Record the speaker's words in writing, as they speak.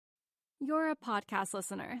You're a podcast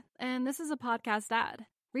listener, and this is a podcast ad.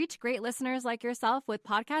 Reach great listeners like yourself with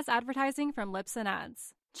podcast advertising from Lips and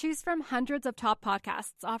Ads. Choose from hundreds of top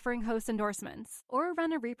podcasts offering host endorsements, or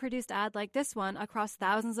run a reproduced ad like this one across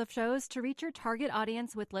thousands of shows to reach your target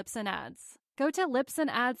audience with Lips and Ads. Go to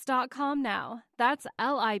lipsandads.com now. That's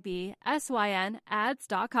LIBSYN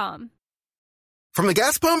ads.com. From the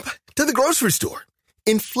gas pump to the grocery store,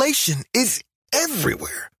 inflation is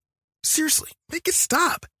everywhere. Seriously, make it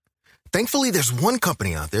stop. Thankfully, there's one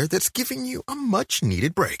company out there that's giving you a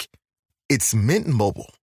much-needed break. It's Mint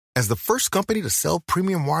Mobile. As the first company to sell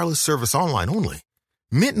premium wireless service online only,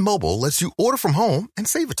 Mint Mobile lets you order from home and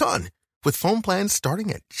save a ton with phone plans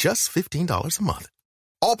starting at just $15 a month.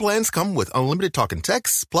 All plans come with unlimited talk and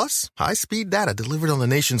text, plus high-speed data delivered on the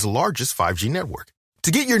nation's largest 5G network.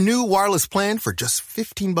 To get your new wireless plan for just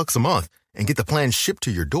 $15 a month and get the plan shipped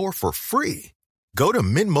to your door for free, go to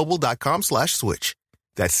mintmobile.com/switch.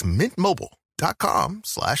 That's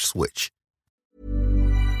mintmobile.com/switch.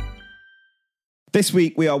 This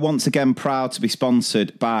week, we are once again proud to be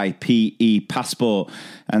sponsored by PE Passport,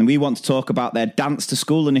 and we want to talk about their Dance to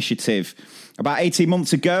School initiative. About 18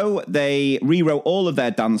 months ago, they rewrote all of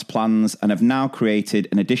their dance plans and have now created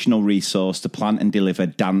an additional resource to plan and deliver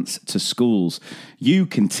dance to schools. You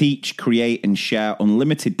can teach, create and share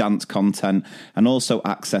unlimited dance content and also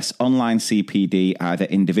access online CPD either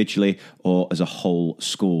individually or as a whole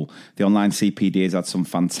school. The online CPD has had some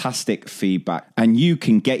fantastic feedback, and you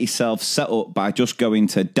can get yourself set up by just going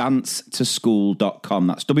to dancetoschool.com.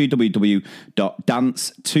 That's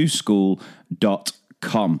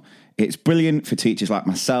www.dancetoschool.com. It's brilliant for teachers like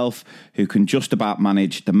myself who can just about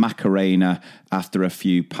manage the Macarena after a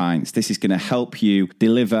few pints. This is going to help you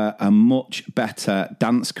deliver a much better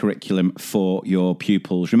dance curriculum for your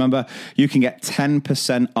pupils. Remember, you can get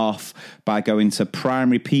 10% off by going to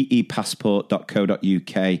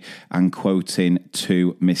primarypepassport.co.uk and quoting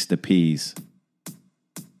to Mr. Peas.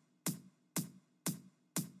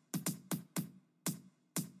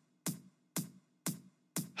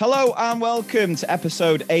 Hello and welcome to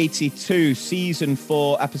episode 82, season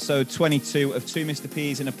 4, episode 22 of Two Mr.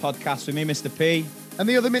 P's in a podcast with me, Mr. P. And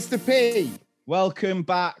the other Mr. P. Welcome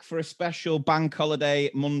back for a special Bank Holiday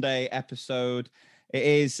Monday episode. It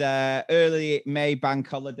is early May Bank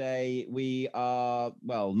Holiday. We are,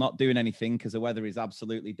 well, not doing anything because the weather is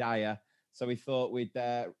absolutely dire. So we thought we'd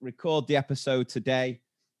record the episode today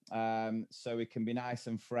so it can be nice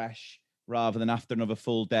and fresh rather than after another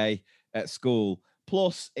full day at school.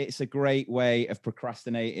 Plus, it's a great way of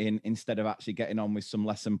procrastinating instead of actually getting on with some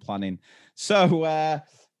lesson planning. So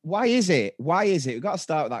why is it? We've got to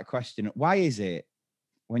start with that question. Why is it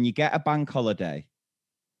when you get a bank holiday,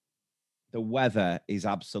 the weather is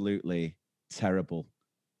absolutely terrible?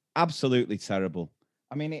 Absolutely terrible.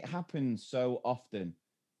 I mean, it happens so often.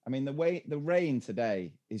 I mean, the rain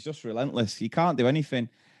today is just relentless. You can't do anything.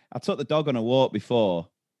 I took the dog on a walk before,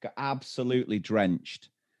 got absolutely drenched.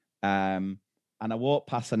 And I walked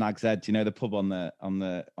past the Nag's Head, you know, the pub on the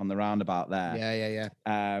roundabout there.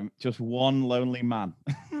 Yeah. Just one lonely man,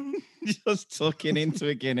 just tucking into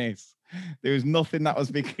a Guinness. There was nothing that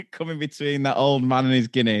was coming between that old man and his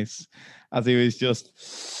Guinness, as he was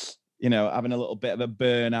just, you know, having a little bit of a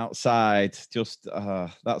burn outside. Just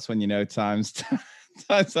that's when you know times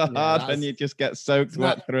are hard and you just get soaked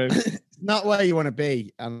wet through. It's not where you want to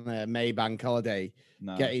be on a May Bank holiday.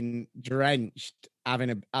 No. Getting drenched, having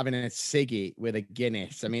a ciggy with a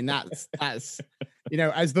Guinness. I mean, that's you know,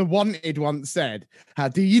 as the Wanted once said, how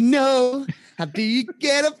do you know? How do you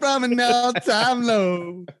get it from an all-time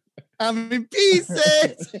low? I'm in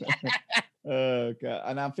pieces. Oh God.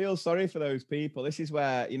 And I feel sorry for those people. This is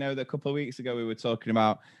where, you know, a couple of weeks ago we were talking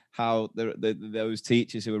about how those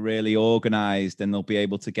teachers who are really organized and they'll be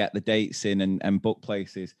able to get the dates in and book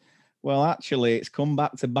places. Well, actually, it's come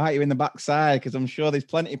back to bite you in the backside because I'm sure there's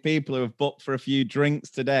plenty of people who have booked for a few drinks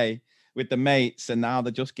today with the mates and now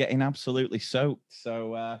they're just getting absolutely soaked.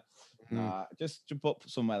 So just to book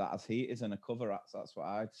somewhere that has heaters and a cover. That's what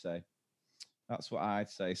I'd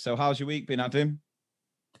say. So how's your week been, Adam?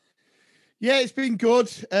 Yeah, it's been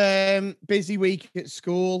good. Busy week at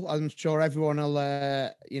school. I'm sure everyone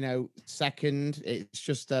will, second. It's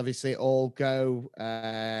just obviously all go.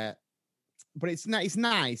 But it's nice.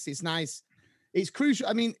 It's nice. It's crucial.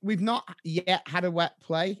 I mean, we've not yet had a wet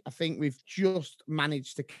play. I think we've just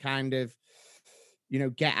managed to kind of,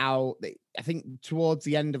 get out. I think towards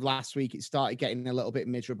the end of last week, it started getting a little bit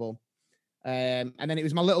miserable. And then it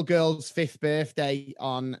was my little girl's 5th birthday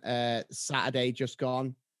on Saturday just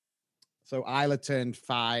gone. So Isla turned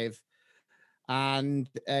 5. And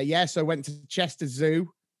so I went to Chester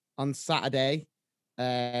Zoo on Saturday.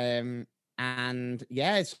 And And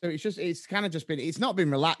yeah, so it's kind of just been, it's not been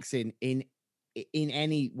relaxing in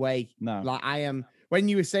any way. No. Like I am, when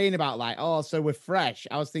you were saying about like, oh, so we're fresh,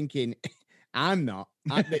 I was thinking, I'm not.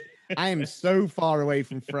 I am so far away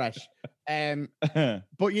from fresh.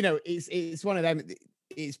 But you know, it's one of them.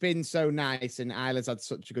 It's been so nice, and Isla's had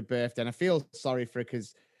such a good birthday, and I feel sorry for her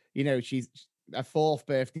because, you know, her 4th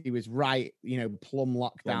birthday was right, you know, plum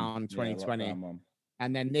lockdown 2020, lockdown,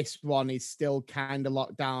 and then this one is still kind of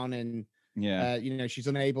locked down, and you know, she's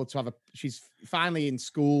unable to she's finally in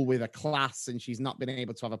school with a class, and she's not been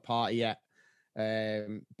able to have a party yet.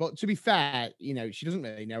 But to be fair, you know, she doesn't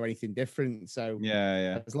really know anything different. So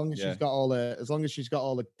as long as she's got all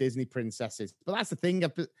the Disney princesses. But that's the thing.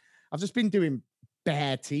 I've just been doing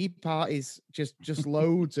bare tea parties, just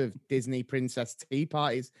loads of Disney princess tea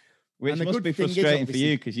parties. Which must be frustrating for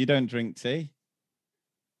you because you don't drink tea.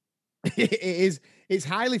 It's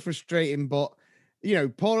highly frustrating, but you know,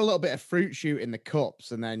 pour a little bit of fruit shoot in the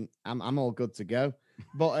cups, and then I'm all good to go.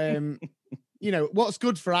 But you know, what's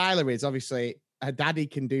good for Isla is obviously her daddy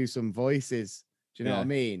can do some voices. Do you know what I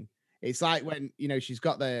mean? It's like when, you know, she's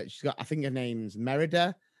got, I think her name's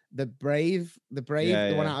Merida, the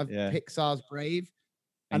one out of Pixar's Brave.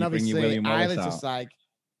 And obviously Isla's just like,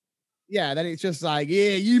 then it's just like,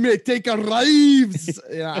 yeah, you may take a rives.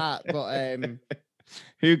 You know, but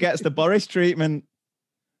who gets the Boris treatment?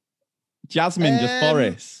 Jasmine, just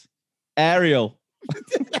Boris. Ariel.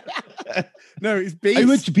 No, it's Beast. I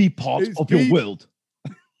want to be part of your world.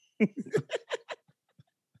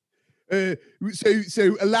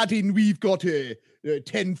 So Aladdin, we've got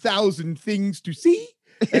 10,000 things to see.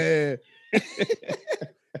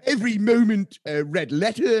 Every moment, red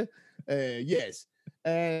letter. Yes.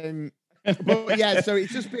 But yeah, so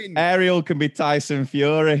it's just been. Ariel can be Tyson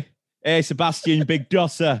Fury. Hey, Sebastian, big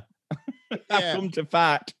dosser. I've come to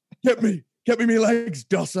fight. Get me my legs,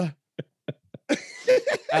 dosser.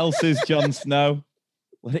 Elsa's Jon Snow.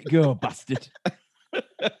 Let it go, bastard.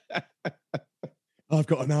 I've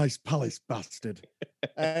got a nice palace, bastard.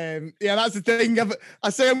 Yeah, that's the thing. I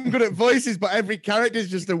say I'm good at voices, but every character is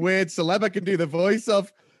just a weird celeb I can do the voice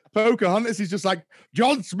of. Pocahontas is just like,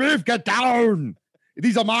 John Smith, get down.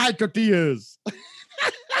 These are my tortillas.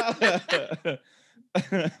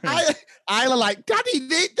 Isla like, Daddy,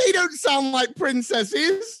 they don't sound like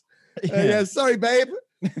princesses. Yeah, sorry, babe.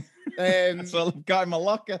 That's what I've got in my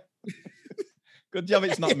locker. Good job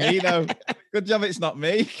it's not me, though. Good job it's not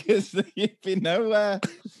me, because you'd be nowhere.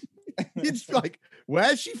 It's like,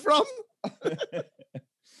 where's she from?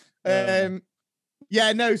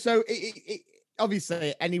 Yeah, no, so it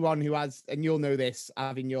obviously anyone who has, and you'll know this,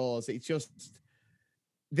 having yours, it's just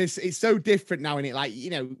this, it's so different now, in it, like, you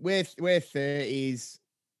know, we're 30s,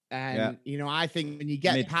 and you know, I think when you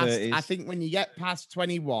get Mid-30s. I think when you get past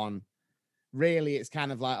 21, really it's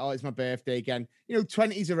kind of like, oh, it's my birthday again. You know,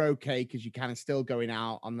 20s are okay because you're kind of still going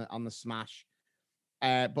out on the smash.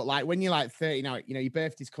 But like when you're like 30 now, you know, your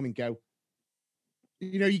birthdays come and go.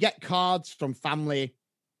 You know, you get cards from family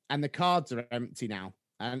and the cards are empty now.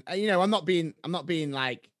 And you know, I'm not being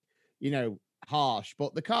like, you know, harsh,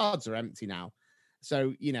 but the cards are empty now.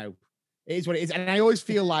 So, you know, it is what it is. And I always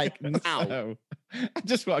feel like now so, I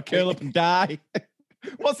just want to curl up and die.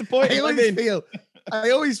 What's the point?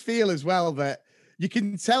 I always feel as well that you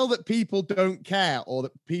can tell that people don't care or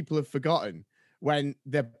that people have forgotten when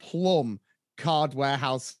the Plum card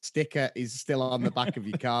warehouse sticker is still on the back of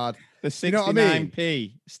your card. The 69p you know what I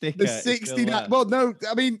mean? sticker. The 69. Well, no,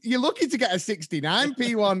 I mean, you're lucky to get a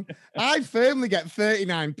 69p one. I firmly get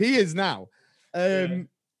 39p's now. And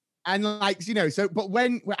like, you know, so, but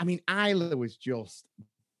I mean, Isla was just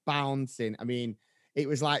bouncing. I mean, it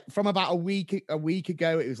was like from about a week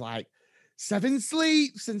ago, it was like 7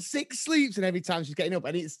 sleeps and 6 sleeps, and every time she's getting up,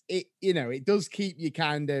 and it you know, it does keep you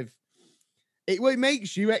kind of, it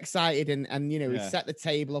makes you excited, and you know, we set the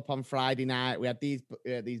table up on Friday night. We had these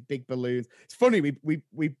big balloons. It's funny,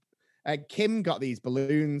 we Kim got these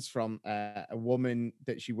balloons from a woman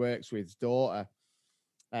that she works with's daughter.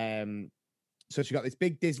 So she got this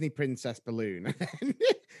big Disney princess balloon.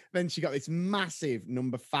 Then she got this massive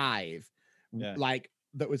number 5, like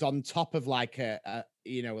that was on top of like a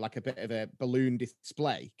you know, like a bit of a balloon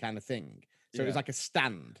display kind of thing. So it was like a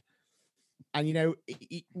stand. And you know,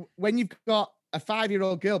 when you've got a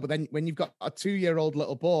 5-year-old girl, but then when you've got a 2-year-old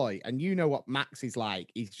little boy, and you know what Max is like,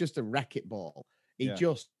 he's just a wreck-it ball. He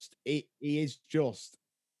is just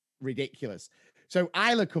ridiculous. So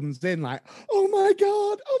Isla comes in like, oh my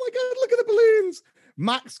God, look at the balloons.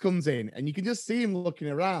 Max comes in and you can just see him looking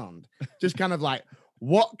around, just kind of like,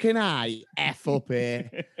 what can I F up here?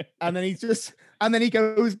 And then he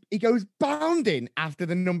goes bounding after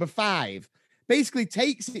the number 5, basically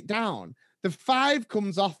takes it down, the 5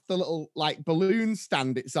 comes off the little like balloon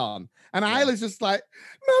stand it's on, and Isla's just like,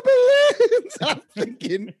 my balloons. I'm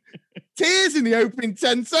thinking, tears in the opening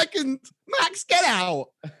 10 seconds. Max, get out.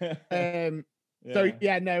 So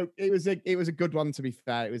yeah, no, it was a good one, to be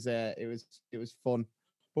fair. It was fun.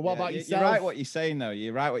 But what about yourself? You're right what you're saying though.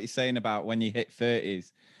 You're right what you're saying about when you hit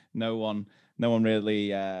 30s, no one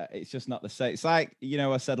really it's just not the same. It's like, you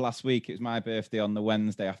know, I said last week it was my birthday on the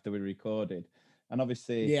Wednesday after we recorded. And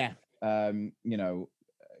obviously, you know,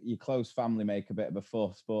 your close family make a bit of a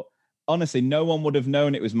fuss, but honestly, no one would have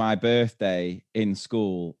known it was my birthday in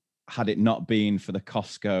school had it not been for the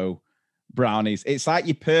Costco brownies. It's like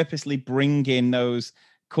you purposely bring in those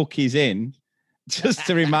cookies in just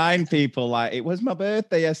to remind people, like, it was my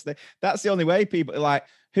birthday yesterday. That's the only way people are like,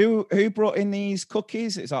 who brought in these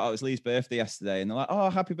cookies? It's like, oh, it was Lee's birthday yesterday. And they're like, oh,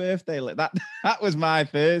 happy birthday, Lee. That was my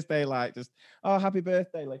Thursday, like, just, oh, happy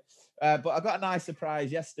birthday, Lee. But I got a nice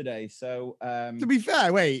surprise yesterday. So to be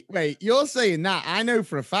fair, wait, you're saying that. I know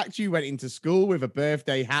for a fact you went into school with a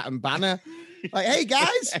birthday hat and banner. Like, hey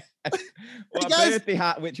guys. Well, a birthday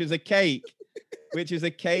hat, which is a cake with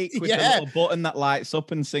a little button that lights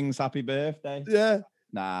up and sings happy birthday. Yeah.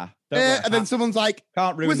 Nah. And then someone's like,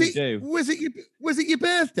 can't ruin the do. Was it your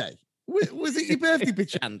birthday? Was it your birthday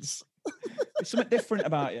perchance? There's something different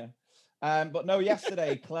about you. But no,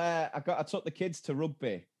 yesterday, Claire, I took the kids to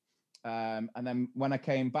rugby. And then when I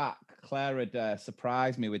came back, Claire had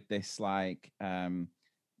surprised me with this like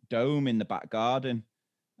dome in the back garden.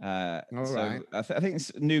 Right. I think it's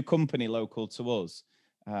a new company local to us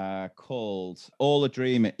called All a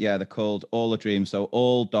Dream. They're called All a Dream. So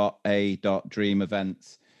all.a.dream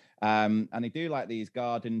events. And they do like these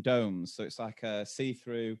garden domes. So it's like a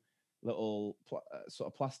see-through little sort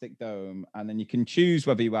of plastic dome, and then you can choose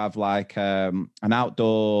whether you have like an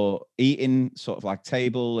outdoor eating sort of like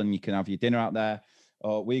table and you can have your dinner out there,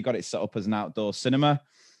 or we got it set up as an outdoor cinema.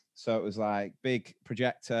 So it was like big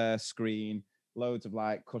projector screen, loads of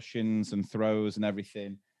like cushions and throws and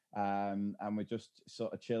everything, and we just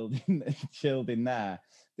sort of chilled in there.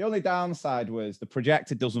 The only downside was the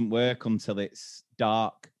projector doesn't work until it's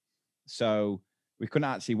dark, so we couldn't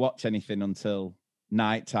actually watch anything until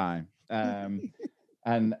nighttime.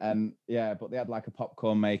 And yeah, but they had like a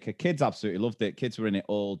popcorn maker. Kids absolutely loved it. Kids were in it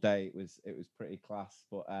all day. It was pretty class.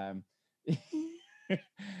 But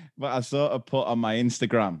but I sort of put on my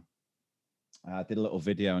Instagram, I did a little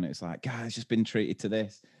video, and it's like, guys, just been treated to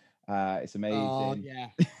this. It's amazing. Oh yeah.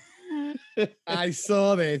 I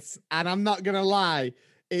saw this, and I'm not gonna lie,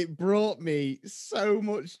 it brought me so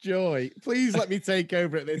much joy. Please let me take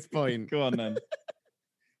over at this point. Go on then.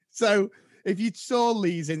 So if you saw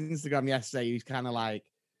Lee's Instagram yesterday, he was kind of like,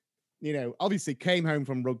 you know, obviously came home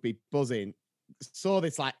from rugby buzzing, saw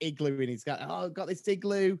this like igloo, and he's got this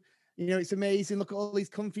igloo. You know, it's amazing. Look at all these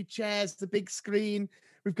comfy chairs, the big screen.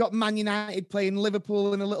 We've got Man United playing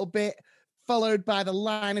Liverpool in a little bit, followed by the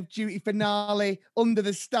Line of Duty finale, Under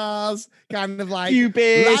the Stars, kind of like,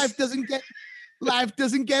 life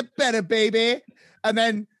doesn't get better, baby. And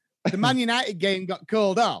then the Man United game got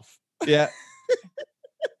called off. Yeah.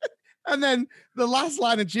 And then the last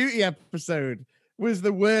Line of Duty episode was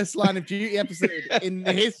the worst Line of Duty episode in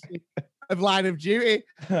the history of Line of Duty.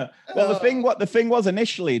 Well, the thing was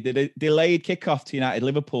initially the delayed kickoff to United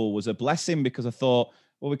Liverpool was a blessing, because I thought,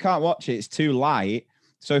 well, we can't watch it; it's too light.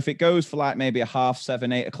 So if it goes for like maybe a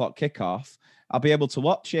 7:30, 8 o'clock kickoff, I'll be able to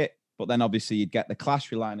watch it. But then obviously you'd get the clash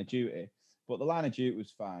with Line of Duty. But the Line of Duty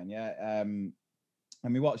was fine, yeah. And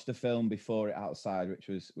we watched the film before it outside, which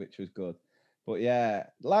was good. But yeah,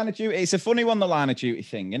 Line of Duty, it's a funny one, the Line of Duty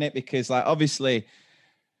thing, isn't it? Because like, obviously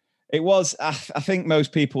it was, I think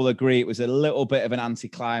most people agree it was a little bit of an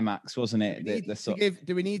anticlimax, wasn't it?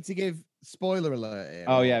 Do we need to give spoiler alert here?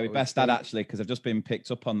 Oh yeah, we best add actually, because I've just been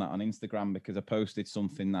picked up on that on Instagram because I posted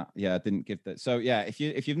something that, I didn't give that. So yeah, if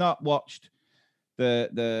you've not watched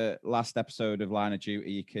the last episode of Line of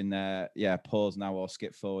Duty, you can pause now or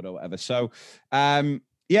skip forward or whatever. So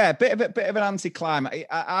yeah, a bit of an anti-climate.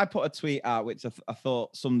 I put a tweet out which I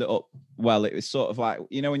thought summed it up well. It was sort of like,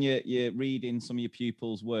 you know, when you're reading some of your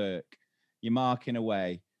pupils' work, you're marking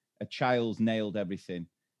away. A child's nailed everything.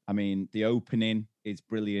 I mean, the opening is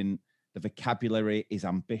brilliant. The vocabulary is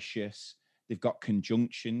ambitious. They've got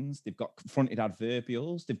conjunctions. They've got fronted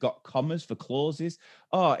adverbials. They've got commas for clauses.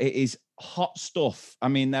 Oh, it is hot stuff. I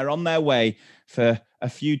mean, they're on their way for a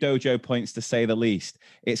few dojo points, to say the least.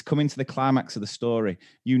 It's coming to the climax of the story.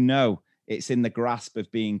 You know, it's in the grasp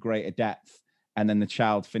of being greater depth. And then the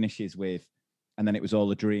child finishes with, and then it was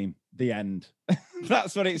all a dream. The end.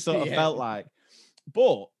 That's what it sort of felt like.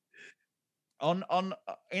 But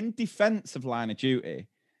in defense of Line of Duty,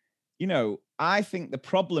 you know, I think the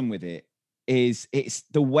problem with it is it's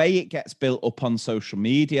the way it gets built up on social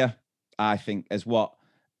media, I think, as what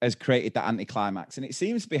has created that anticlimax. And it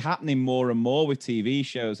seems to be happening more and more with TV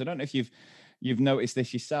shows. I don't know if you've noticed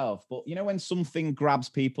this yourself, but you know, when something grabs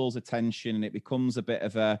people's attention and it becomes a bit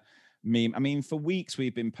of a meme. I mean, for weeks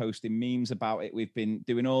we've been posting memes about it. We've been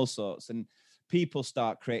doing all sorts, and people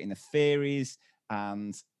start creating the theories,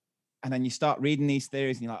 and then you start reading these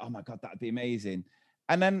theories and you're like, oh my God, that'd be amazing.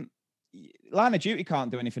 And then Line of Duty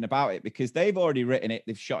can't do anything about it because they've already written it,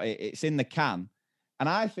 they've shot it, it's in the can. And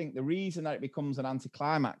I think the reason that it becomes an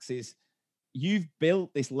anticlimax is you've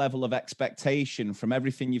built this level of expectation from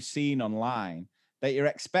everything you've seen online that you're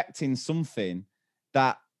expecting something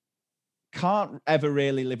that can't ever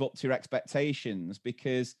really live up to your expectations,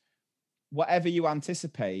 because whatever you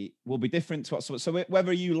anticipate will be different to what. So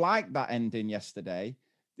whether you like that ending yesterday,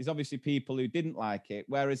 there's obviously people who didn't like it.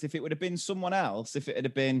 Whereas if it would have been someone else, if it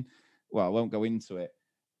had been, well, I won't go into it,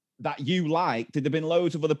 that you liked, there'd have been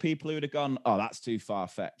loads of other people who would have gone, oh, that's too far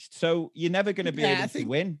fetched. So you're never going to be able to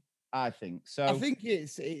win, I think. So I think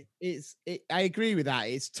I agree with that.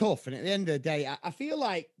 It's tough. And at the end of the day, I feel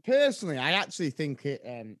like personally, I actually think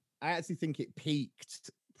it peaked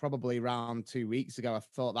probably around 2 weeks ago. I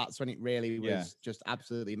thought that's when it really was just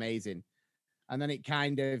absolutely amazing. And then it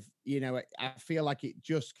kind of, I feel like it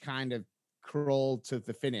just kind of crawled to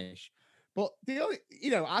the finish. But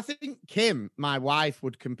I think Kim, my wife,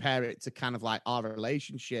 would compare it to kind of like our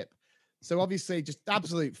relationship. So obviously just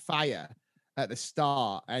absolute fire at the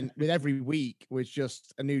start. And with every week was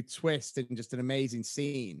just a new twist and just an amazing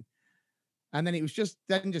scene. And then it was just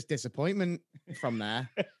disappointment from there.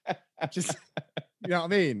 Just, you know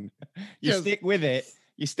what I mean? You stick with it.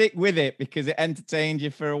 You stick with it because it entertained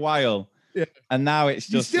you for a while. Yeah. And now it's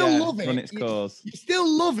just love it. run its course. You still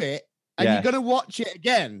love it. And you're going to watch it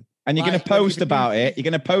again. And you're going to post about it. You're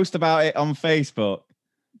going to post about it on Facebook.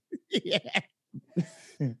 Yeah.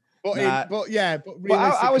 But realistically,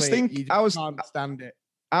 I was thinking, can't stand it.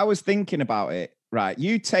 I was thinking about it. Right.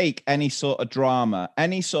 You take any sort of drama,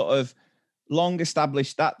 any sort of long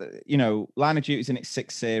established that, Line of Duty's in its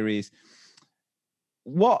 6th series.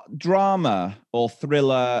 What drama or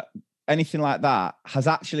thriller, anything like that, has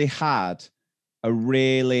actually had a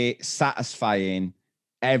really satisfying,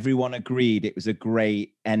 everyone agreed it was a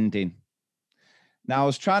great ending? Now, I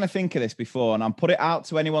was trying to think of this before, and I'll put it out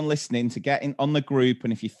to anyone listening to get in on the group.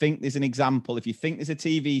 And if you think there's an example, if you think there's a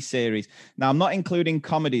TV series, now I'm not including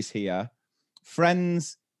comedies here.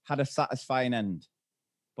 Friends had a satisfying end,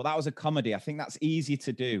 but that was a comedy. I think that's easy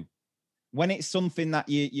to do. When it's something that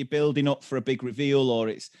you're building up for a big reveal, or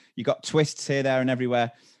you got twists here, there, and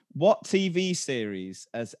everywhere. What TV series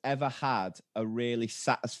has ever had a really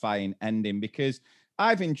satisfying ending? Because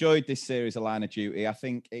I've enjoyed this series, A Line of Duty. I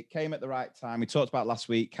think it came at the right time. We talked about last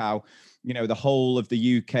week how, the whole of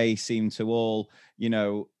the UK seemed to all,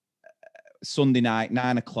 Sunday night,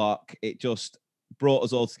 9:00. It just brought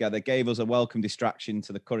us all together, gave us a welcome distraction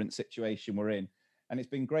to the current situation we're in. And it's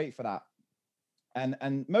been great for that.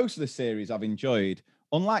 And most of the series I've enjoyed,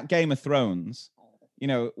 unlike Game of Thrones,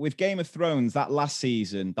 with Game of Thrones, that last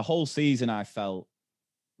season, the whole season I felt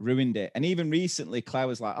ruined it. And even recently, Claire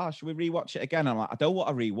was like, oh, should we rewatch it again? I'm like, I don't want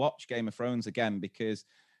to rewatch Game of Thrones again because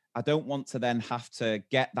I don't want to then have to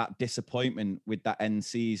get that disappointment with that end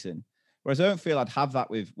season. Whereas I don't feel I'd have that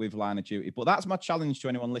with Line of Duty. But that's my challenge to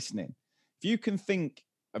anyone listening. If you can think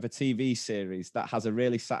of a TV series that has a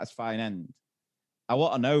really satisfying end, I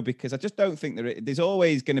want to know, because I just don't think there's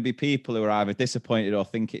always going to be people who are either disappointed or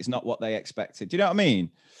think it's not what they expected. Do you know what I mean?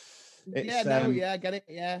 I get it.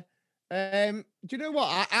 Yeah. Do you know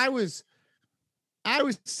what? I was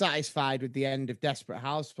satisfied with the end of Desperate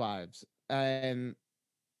Housewives. The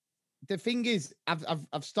thing is,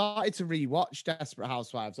 I've started to rewatch Desperate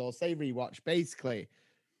Housewives, or say rewatch. Basically,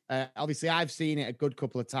 obviously, I've seen it a good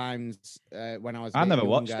couple of times when I was. I never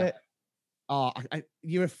watched it. Oh,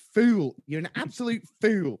 you're a fool! You're an absolute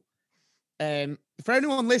fool. For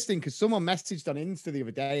anyone listening, because someone messaged on Insta the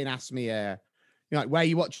other day and asked me, like, where are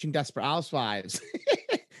you watching Desperate Housewives?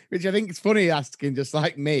 Which I think is funny asking, just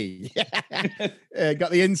like me.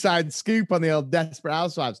 Got the inside scoop on the old Desperate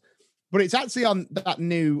Housewives. But it's actually on that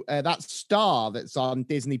new, that Star that's on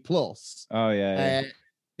Disney Plus. Oh, yeah.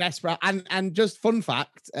 Desperate. And just fun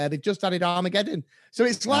fact, they've just added Armageddon. So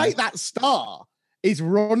it's like that Star is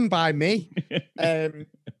run by me.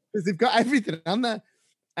 Because they've got everything on there.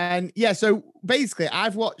 And yeah, so basically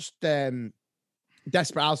I've watched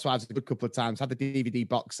Desperate Housewives a good couple of times, had the DVD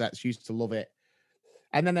box sets, used to love it.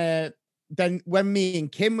 And then when me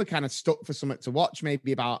and Kim were kind of stuck for something to watch,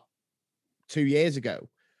 maybe about 2 years ago,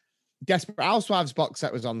 Desperate Housewives box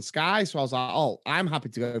set was on Sky. So I was like, oh, I'm happy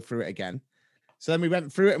to go through it again. So then we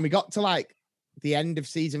went through it and we got to like the end of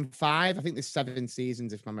season 5. I think there's 7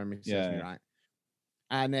 seasons, if my memory serves me right.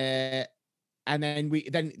 And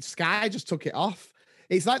then Sky just took it off.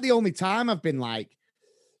 It's like the only time I've been like,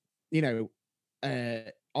 you know,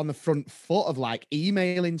 on the front foot of like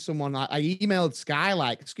emailing someone. I emailed Sky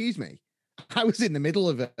like, excuse me, I was in the middle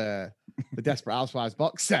of the Desperate Housewives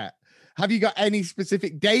box set. Have you got any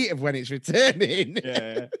specific date of when it's returning?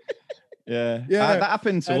 Yeah. That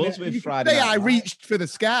happened to us with Friday Night I Live. reached for the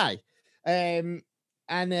Sky. So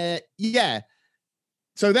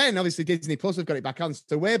then obviously Disney Plus have got it back on.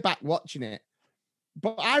 So we're back watching it.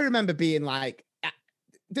 But I remember being like,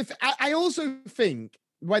 I also think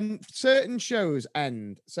when certain shows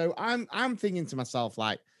end, so I'm thinking to myself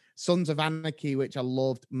like Sons of Anarchy, which I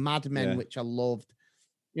loved, Mad Men, which I loved,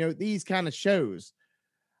 you know, these kind of shows.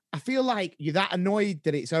 I feel like you're that annoyed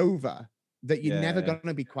that it's over that you're never going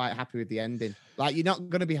to be quite happy with the ending. Like you're not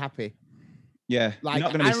going to be happy. Yeah, like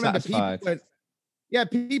you're not going to be satisfied.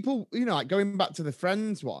 People, you know, like going back to the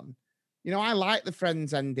Friends one, you know, I like the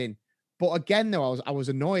Friends ending. But again, though, I was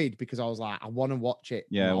annoyed because I was like, I want to watch it.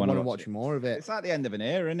 Yeah, I want to watch more of it. It's like the end of an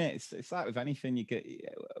era, isn't it? It's like with anything you get.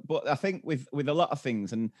 But I think with a lot of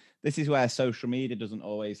things, and this is where social media doesn't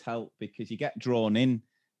always help because you get drawn in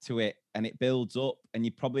to it and it builds up, and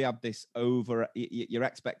you probably have this over. Your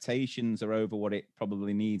expectations are over what it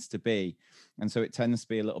probably needs to be, and so it tends to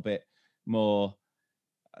be a little bit more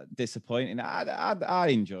disappointing. I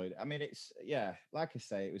enjoyed it. I mean, it's like I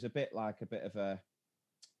say, it was a bit of a.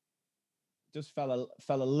 Just fell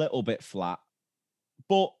a little bit flat.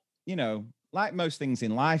 But, you know, like most things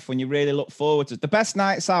in life, when you really look forward to the best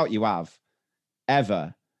nights out you have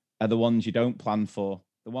ever are the ones you don't plan for.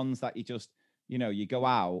 The ones that you just, you know, you go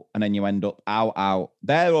out and then you end up out.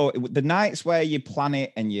 The nights where you plan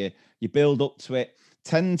it and you build up to it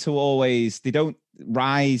tend to always, they don't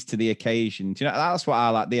rise to the occasion. Do you know, that's what I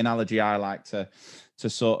like, the analogy I like to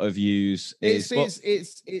sort of use. It's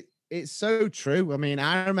so true. I mean,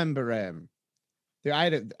 I remember I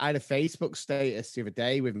had a Facebook status the other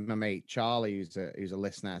day with my mate Charlie, who's a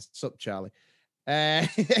listener. Sup, Charlie? We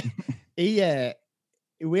had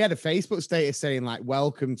a Facebook status saying like,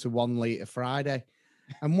 "Welcome to 1 Litre Friday,"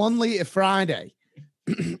 and 1 Litre Friday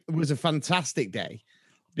was a fantastic day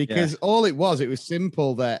because all it was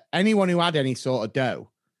simple that anyone who had any sort of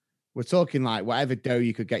dough, we're talking like whatever dough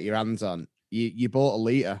you could get your hands on, you bought a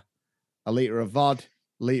litre of vod,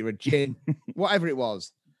 a litre of gin, whatever it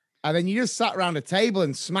was. And then you just sat around a table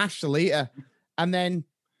and smashed the litre, and then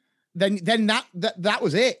that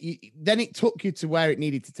was it. Then it took you to where it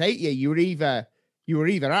needed to take you. You were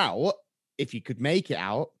either out if you could make it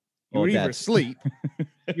out. You were either asleep.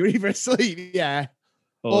 You were either asleep, yeah,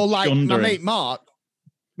 or like my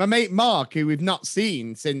mate Mark, who we've not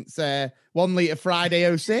seen since 1 Litre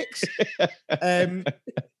Friday 06.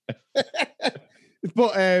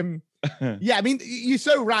 Yeah, I mean, you're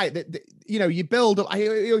so right that you know, you build up. I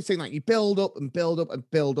always think like you build up and build up and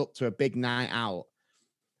build up to a big night out,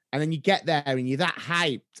 and then you get there and you're that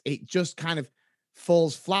hyped, it just kind of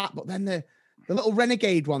falls flat. But then the little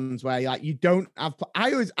renegade ones where like you don't have.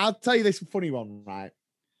 I'll tell you this funny one, right?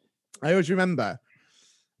 I always remember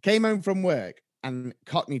came home from work and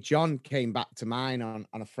Cockney John came back to mine on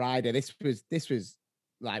a Friday. This was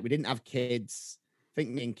like we didn't have kids. I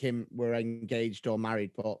think me and Kim were engaged or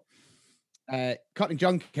married, but. Cockney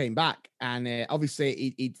John came back and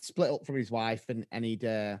obviously he'd split up from his wife and he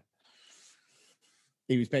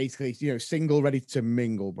was basically, you know, single, ready to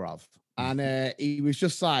mingle, bruv. And he was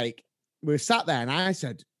just like, we were sat there and I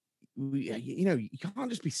said, you know, you can't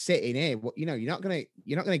just be sitting here. You know, you're not gonna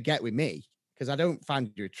get with me because I don't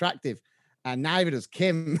find you attractive, and neither does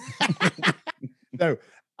Kim. So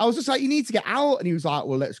I was just like, you need to get out, and he was like,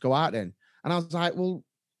 well, let's go out then. And I was like, well,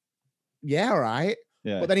 yeah, all right.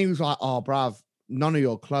 Yeah. But then he was like, oh, bruv, none of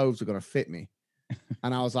your clothes are going to fit me.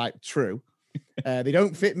 And I was like, true. They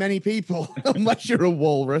don't fit many people unless you're a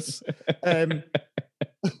walrus. Or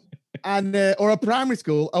a primary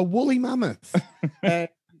school, a woolly mammoth.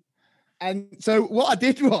 And so what I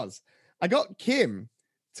did was I got Kim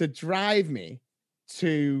to drive me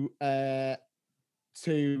to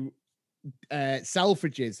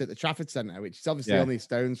Selfridges at the Trafford Centre, which is obviously only a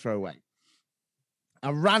stone's throw away. I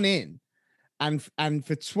ran in. And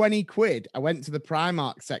for 20 quid, I went to the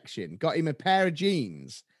Primark section, got him a pair of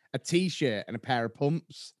jeans, a t-shirt, and a pair of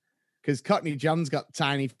pumps. Because Cockney John's got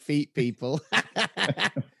tiny feet, people.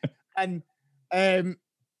 And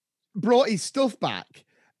brought his stuff back.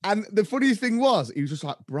 And the funniest thing was, he was just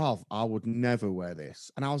like, bruv, I would never wear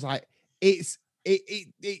this. And I was like, it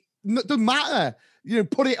doesn't matter. You know,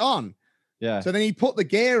 put it on. Yeah. So then he put the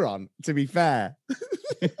gear on, to be fair.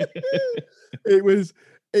 It was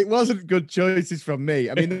it wasn't good choices from me.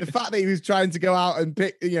 I mean, the fact that he was trying to go out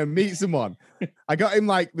and meet someone, I got him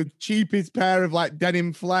like the cheapest pair of like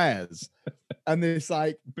denim flares and this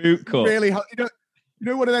like boot cut. Really,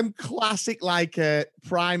 one of them classic like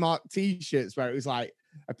Primark t-shirts where it was like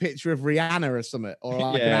a picture of Rihanna or something, or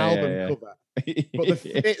like an album cover, but the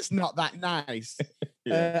fit's not that nice.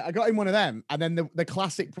 I got him one of them, and then the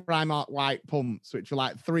classic Primark white pumps, which were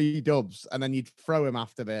like 3 dubs, and then you'd throw him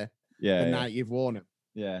after the night you've worn them.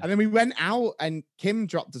 Yeah. And then we went out, and Kim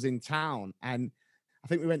dropped us in town, and I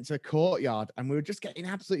think we went to a courtyard, and we were just getting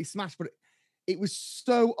absolutely smashed, but it was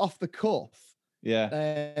so off the cuff.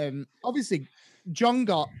 Yeah. Obviously,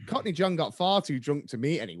 Cockney John got far too drunk to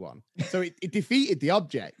meet anyone, so it defeated the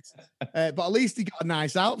object. But at least he got a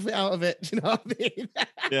nice outfit out of it. Do you know what I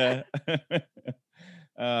mean?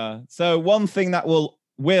 Yeah. So one thing that will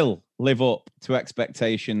live up to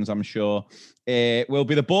expectations, I'm sure, will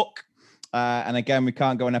be the book. And again, we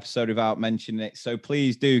can't go an episode without mentioning it. So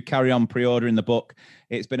please do carry on pre-ordering the book.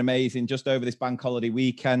 It's been amazing. Just over this bank holiday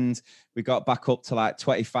weekend, we got back up to like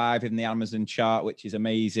 25 in the Amazon chart, which is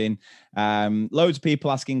amazing. Loads of people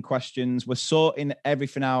asking questions. We're sorting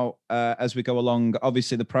everything out as we go along.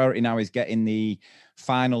 Obviously, the priority now is getting the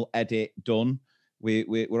final edit done.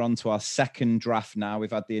 We're on to our second draft now.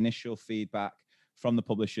 We've had the initial feedback from the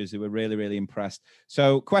publishers who were really, really impressed.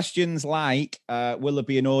 So questions like, will there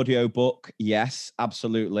be an audio book? Yes,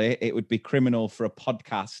 absolutely. It would be criminal for a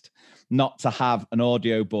podcast not to have an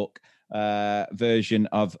audio book version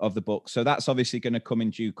of the book. So that's obviously going to come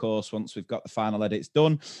in due course once we've got the final edits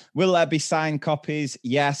done. Will there be signed copies?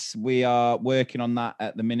 Yes, we are working on that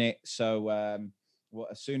at the minute. So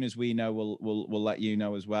as soon as we know, we'll let you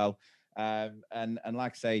know as well. And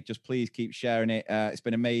like I say, just please keep sharing it. It's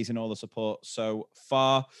been amazing, all the support so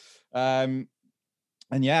far. And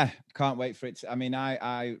yeah, can't wait for it. I mean,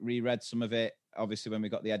 I reread some of it, obviously, when we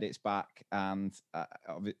got the edits back, and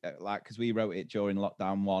because we wrote it during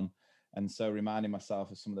lockdown 1, and so reminding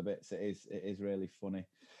myself of some of the bits, it is really funny.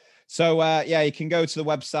 So you can go to the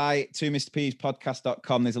website,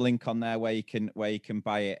 2mrpspodcast.com. There's a link on there where you can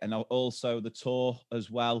buy it, and also the tour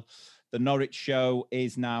as well. The Norwich show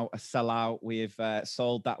is now a sellout. We've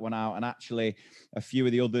sold that one out, and actually a few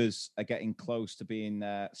of the others are getting close to being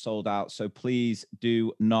sold out. So please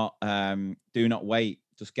do not wait.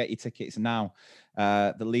 Just get your tickets now.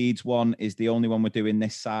 The Leeds one is the only one we're doing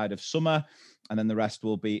this side of summer, and then the rest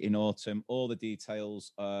will be in autumn. All the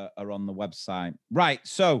details are on the website. Right,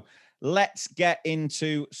 so let's get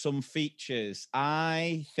into some features.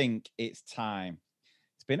 I think it's time.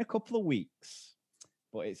 It's been a couple of weeks.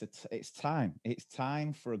 But it's time. It's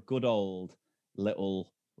time for a good old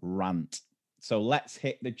little rant. So let's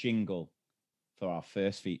hit the jingle for our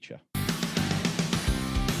first feature. I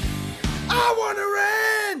want to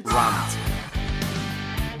rant. Rant.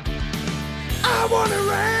 I want to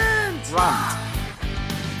rant. Rant.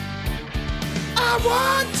 I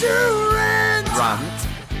want to rant. Rant.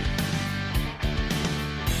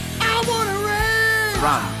 I want to rant.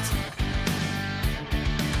 Rant.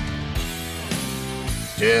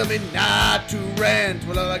 Tell me not to rant.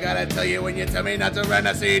 Well, all I gotta tell you when you tell me not to rant,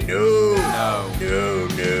 I say no.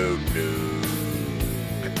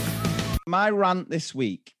 My rant this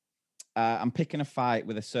week, I'm picking a fight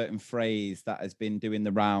with a certain phrase that has been doing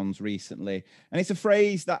the rounds recently. And it's a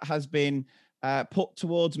phrase that has been put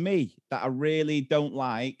towards me that I really don't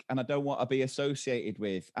like and I don't want to be associated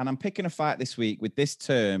with. And I'm picking a fight this week with this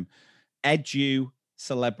term,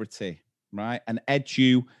 Edu-Celebrity, right? An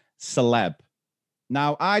Edu-Celeb.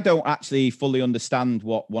 Now, I don't actually fully understand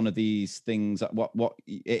what one of these things, what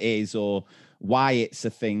it is or why it's a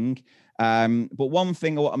thing. But one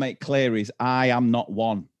thing I want to make clear is I am not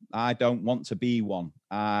one. I don't want to be one.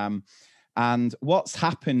 And what's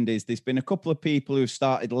happened is there's been a couple of people who've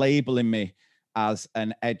started labeling me as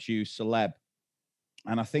an Edu-Celeb.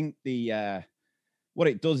 And I think what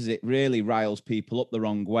it does is it really riles people up the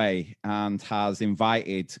wrong way and has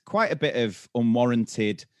invited quite a bit of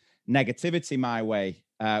unwarranted negativity my way,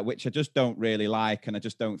 which I just don't really like, and I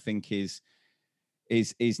just don't think is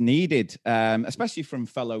needed, especially from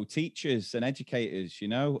fellow teachers and educators. You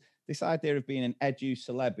know, this idea of being an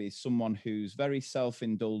Edu-Celeb is someone who's very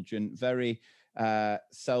self-indulgent, very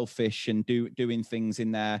selfish, and doing things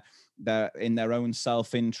in their own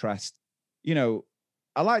self-interest. You know,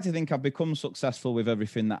 I like to think I've become successful with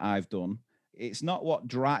everything that I've done. It's not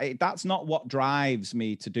that's not what drives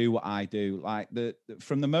me to do what I do. Like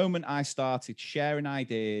from the moment I started sharing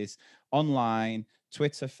ideas online,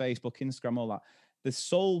 Twitter, Facebook, Instagram, all that, the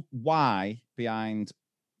sole why behind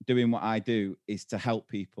doing what I do is to help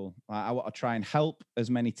people. I want to try and help as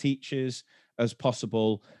many teachers as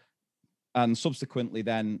possible and subsequently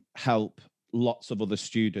then help lots of other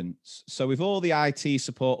students. So with all the IT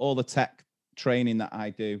support, all the tech training that I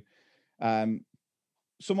do,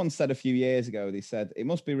 someone said a few years ago, they said, it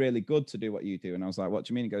must be really good to do what you do. And I was like, what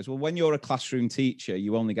do you mean? He goes, well, when you're a classroom teacher,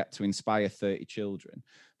 you only get to inspire 30 children.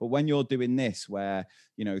 But when you're doing this, where,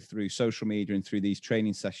 you know, through social media and through these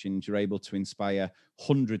training sessions, you're able to inspire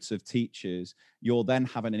hundreds of teachers, you're then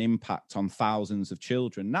having an impact on thousands of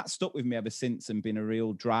children. And that stuck with me ever since and been a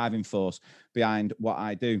real driving force behind what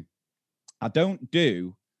I do. I don't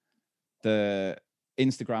do the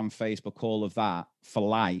Instagram, Facebook, all of that for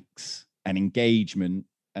likes and engagement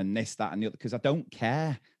and this, that, and the other, because I don't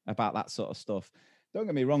care about that sort of stuff. Don't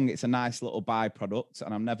get me wrong, it's a nice little byproduct,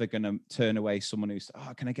 and I'm never going to turn away someone who's,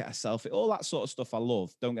 oh, can I get a selfie? All that sort of stuff I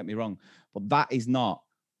love, don't get me wrong. But that is not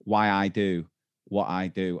why I do what I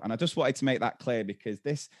do. And I just wanted to make that clear, because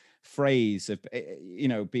this phrase of, you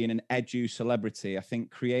know, being an edu-celebrity, I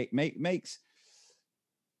think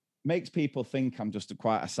makes people think I'm just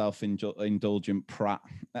quite a self-indulgent prat.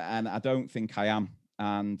 And I don't think I am.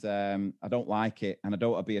 And I don't like it, and I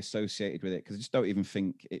don't want to be associated with it, because I just don't even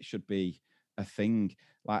think it should be a thing.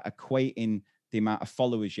 Like, equating the amount of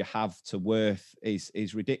followers you have to worth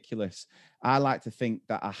is ridiculous. I like to think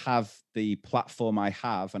that I have the platform I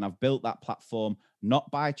have, and I've built that platform not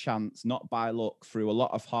by chance, not by luck, through a lot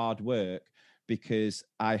of hard work, because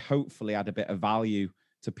I hopefully add a bit of value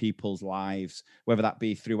to people's lives, whether that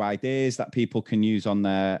be through ideas that people can use in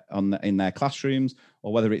their classrooms,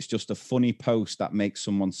 or whether it's just a funny post that makes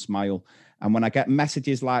someone smile. And when I get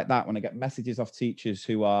messages like that, when I get messages off teachers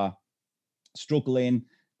who are struggling,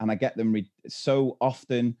 and I get them so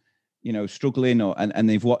often, you know, struggling, and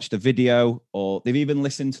they've watched a video, or they've even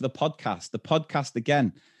listened to the podcast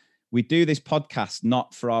again. We do this podcast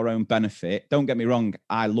not for our own benefit. Don't get me wrong.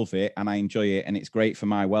 I love it and I enjoy it, and it's great for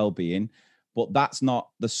my well-being. But that's not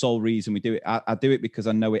the sole reason we do it. I do it because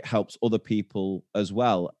I know it helps other people as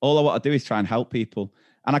well. All I want to do is try and help people.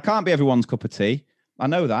 And I can't be everyone's cup of tea. I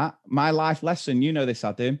know that. My life lesson, you know this,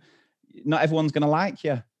 Adam. Not everyone's going to like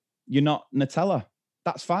you. You're not Nutella.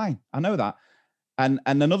 That's fine. I know that. And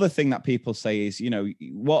another thing that people say is, you know,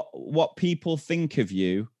 what people think of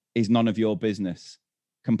you is none of your business.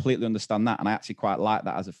 Completely understand that. And I actually quite like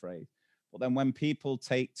that as a phrase. But then when people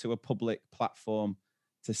take to a public platform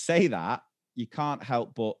to say that, you can't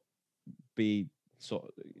help but be sort of,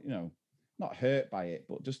 you know, not hurt by it,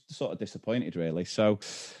 but just sort of disappointed, really. So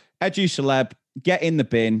Edu-Celeb, get in the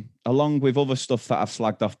bin, along with other stuff that I've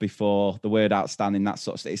slagged off before, the word outstanding, that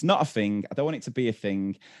sort of stuff. It's not a thing. I don't want it to be a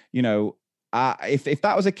thing. You know, if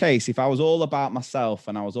that was a case, if I was all about myself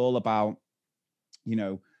and I was all about, you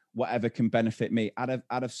know, whatever can benefit me, I'd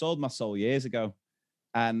have sold my soul years ago.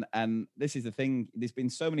 And this is the thing. There's been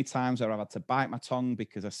so many times where I've had to bite my tongue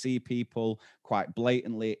because I see people quite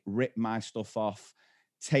blatantly rip my stuff off,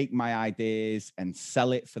 take my ideas and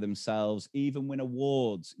sell it for themselves, even win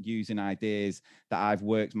awards using ideas that I've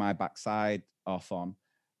worked my backside off on.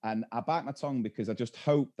 And I bite my tongue because I just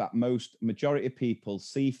hope that majority of people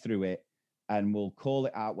see through it and will call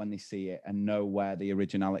it out when they see it and know where the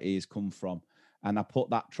originality has come from. And I put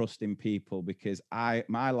that trust in people, because I've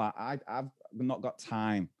not got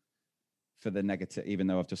time for the negative, even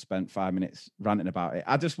though I've just spent 5 minutes ranting about it.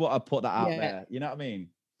 I just want to put that out there. You know what I mean?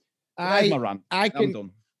 There's my rant. I'm done.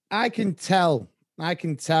 I can tell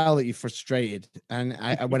that you're frustrated, and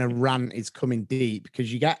when a rant is coming deep,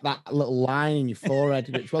 because you get that little line in your forehead,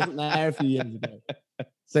 which wasn't there a few years ago.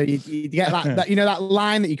 So you get that, you know, that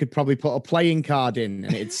line that you could probably put a playing card in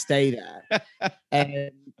and it'd stay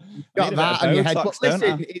there. Got that on your head. But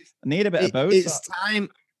listen, I need a bit of Botox.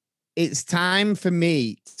 It's time for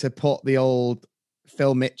me to put the old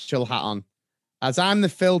Phil Mitchell hat on. As I'm the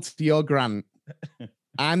Phil to your Grant,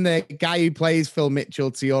 I'm the guy who plays Phil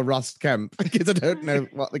Mitchell to your Ross Kemp, because I don't know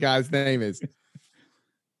what the guy's name is.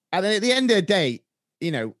 And then at the end of the day,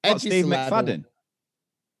 you know, Steve McFadden.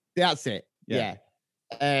 That's it. Yeah.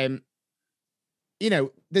 You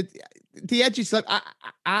know, the Edu-Celeb,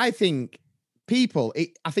 I think people,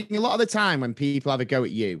 I think a lot of the time when people have a go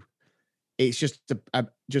at you, it's just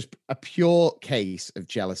a pure case of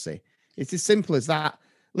jealousy. It's as simple as that.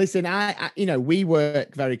 Listen, I you know, we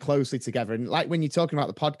work very closely together, and like when you're talking about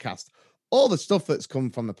the podcast, all the stuff that's come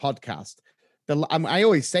from the podcast, I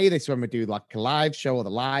always say this when we do like a live show or the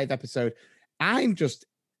live episode, I'm just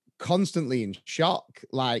constantly in shock.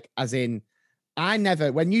 Like, as in,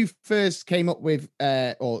 when you first came up with,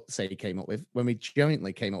 or say you came up with, when we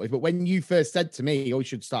jointly came up with, but when you first said to me, oh, you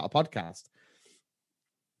should start a podcast,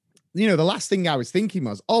 you know, the last thing I was thinking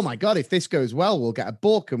was, oh my God, if this goes well, we'll get a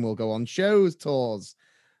book and we'll go on shows, tours.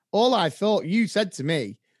 All I thought, you said to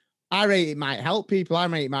me, I rate it might help people. I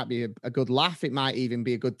rate it might be a good laugh. It might even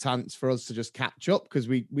be a good chance for us to just catch up because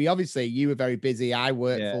we obviously, you were very busy. I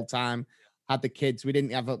worked full time, had the kids. We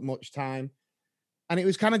didn't have much time. And it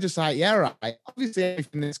was kind of just like, yeah, right. Obviously,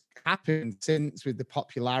 everything that's happened since with the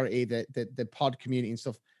popularity, the pod community and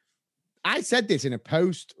stuff. I said this in a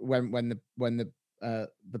post when the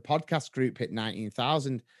podcast group hit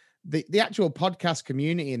 19,000. The actual podcast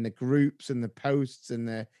community and the groups and the posts and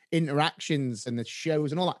the interactions and the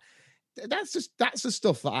shows and all that. That's the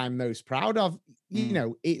stuff that I'm most proud of. You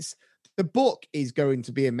know, it's the book is going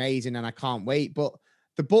to be amazing and I can't wait. But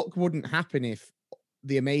the book wouldn't happen if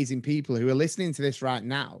the amazing people who are listening to this right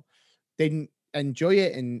now didn't enjoy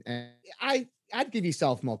it. And I'd give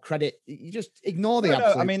yourself more credit. You just ignore the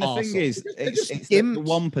absolute. I mean, the thing is, it's the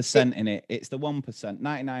 1% in it. It's the 1%.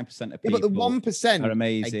 99% of people, but the 1% are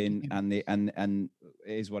amazing, and it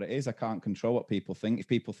is what it is. I can't control what people think. If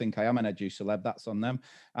people think I am an Edu-Celeb, that's on them.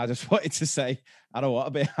 I just wanted to say I don't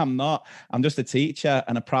want to be. I'm not. I'm just a teacher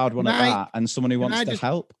and a proud one at that, and someone who wants to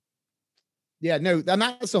help. Yeah, no, and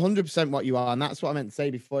that's 100% what you are, and that's what I meant to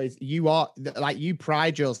say before. Is you are like, you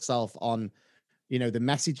pride yourself on, you know, the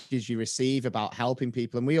messages you receive about helping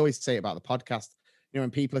people. And we always say about the podcast, you know,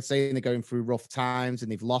 when people are saying they're going through rough times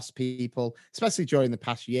and they've lost people, especially during the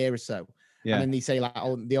past year or so. Yeah. And then they say like,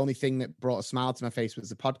 oh, the only thing that brought a smile to my face was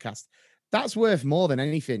the podcast. That's worth more than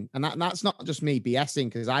anything. And that's not just me BSing,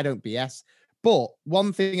 because I don't BS. But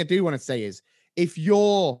one thing I do want to say is, if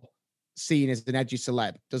you're seen as an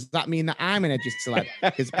Edu-Celeb, does that mean that I'm an Edu-Celeb?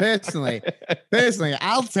 Because personally,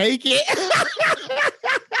 I'll take it.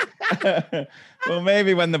 Well,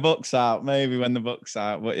 maybe when the book's out,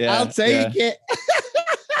 but yeah, I'll take it.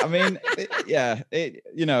 I mean,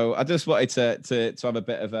 you know, I just wanted to have a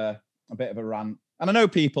bit of a rant, and I know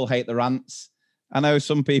people hate the rants. I know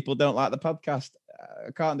some people don't like the podcast.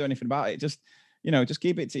 I can't do anything about it. Just, you know, just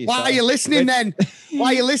keep it to yourself. Why are you listening then? Why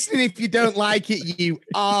are you listening if you don't like it, you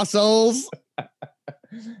arseholes?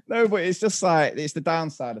 No, but it's just like, it's the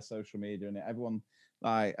downside of social media, and everyone,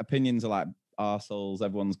 like, opinions are like arseholes.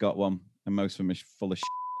 Everyone's got one, and most of them is full of shit.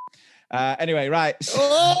 Anyway, right.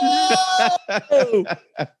 Oh!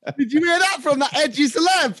 Did you hear that from that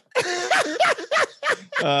Edu-Celeb?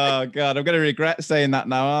 Oh God, I'm going to regret saying that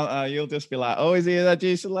now, aren't I? You'll just be like, oh, is he an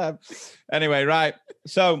Edu-Celeb? Anyway, right.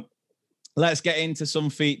 So let's get into some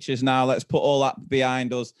features now. Let's put all that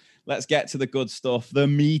behind us. Let's get to the good stuff, the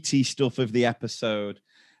meaty stuff of the episode.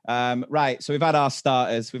 Right, so we've had our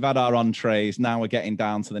starters, we've had our entrees. Now we're getting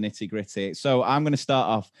down to the nitty gritty. So I'm going to start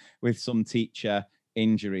off with some teacher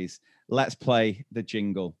injuries. Let's play the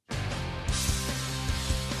jingle.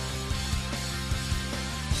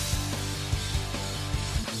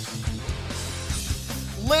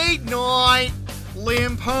 Late night,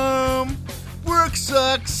 limp home, work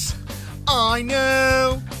sucks, I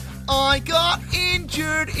know. I got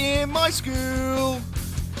injured in my school,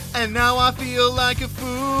 and now I feel like a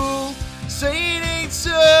fool. Say it ain't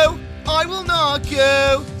so, I will not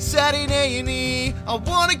go. Sat in A&E, I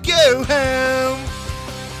wanna go home.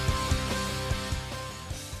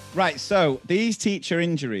 Right, so these teacher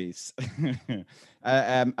injuries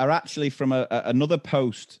are actually from another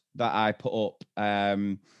post that I put up.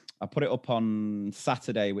 I put it up on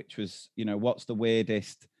Saturday, which was, you know, what's the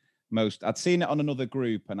weirdest, most... I'd seen it on another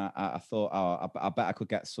group, and I thought, oh, I bet I could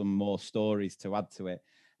get some more stories to add to it.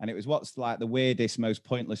 And it was, what's like the weirdest, most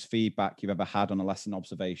pointless feedback you've ever had on a lesson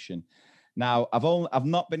observation. Now, I've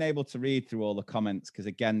not been able to read through all the comments, because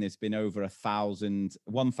again, there's been over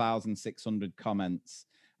 1,600 comments.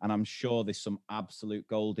 And I'm sure there's some absolute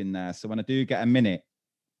gold in there. So when I do get a minute,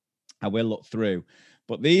 I will look through.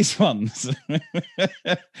 But these ones,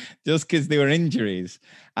 just because they were injuries,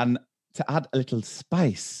 and to add a little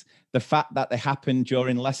spice, the fact that they happened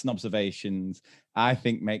during lesson observations, I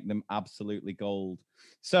think make them absolutely gold.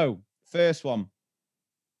 So first one,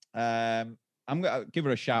 I'm going to give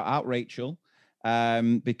her a shout out, Rachel,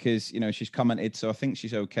 because, you know, she's commented. So I think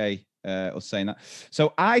she's okay. Us saying that.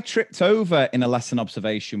 So I tripped over in a lesson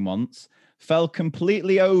observation once, fell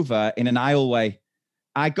completely over in an aisleway.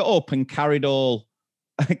 I got up and carried on,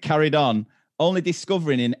 only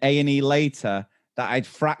discovering in A&E later that I'd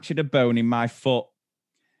fractured a bone in my foot.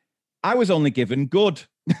 I was only given good.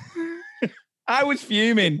 I was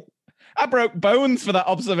fuming. I broke bones for that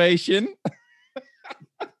observation.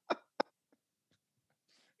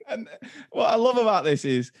 And what I love about this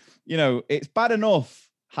is, you know, it's bad enough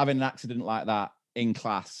having an accident like that in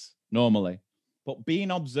class normally, but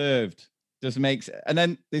being observed just makes it. And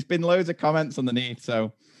then there's been loads of comments underneath.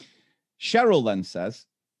 So Cheryl then says,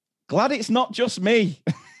 glad it's not just me.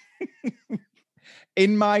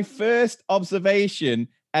 In my first observation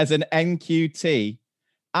as an NQT,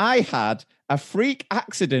 I had a freak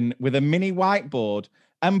accident with a mini whiteboard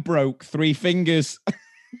and broke 3 fingers.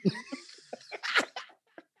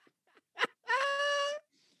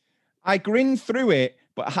 I grinned through it,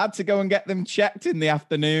 but had to go and get them checked in the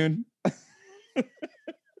afternoon. Do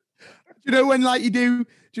you know when like you do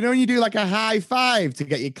when you do like a high five to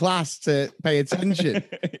get your class to pay attention?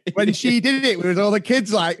 When she did it with all the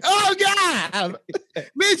kids like, oh God,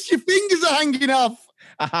 miss, your fingers are hanging off.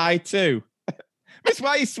 A high 2. Miss, why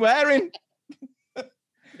are you swearing?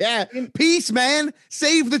 Yeah, peace, man.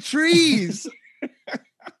 Save the trees.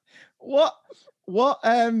 What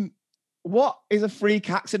is a freak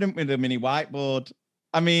accident with a mini whiteboard?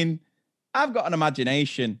 I mean, I've got an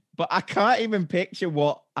imagination, but I can't even picture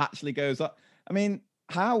what actually goes on. I mean,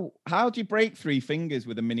 how do you break 3 fingers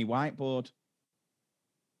with a mini whiteboard?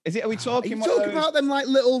 Are we talking? Are you talking about them like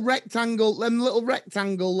little rectangle,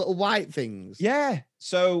 little white things? Yeah.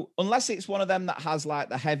 So unless it's one of them that has like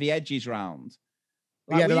the heavy edges round.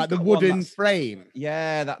 Like, yeah, like the wooden frame.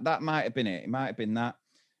 Yeah, that might have been it. It might have been that.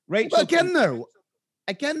 Rachel, but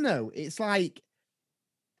again though, it's like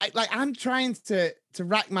I'm trying to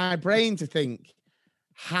rack my brain to think,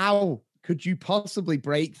 how could you possibly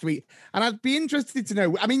break 3? And I'd be interested to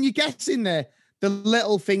know. I mean, you're guessing the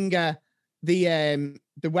little finger, the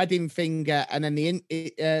wedding finger, and then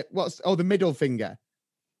the middle finger.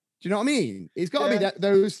 Do you know what I mean? It's got to be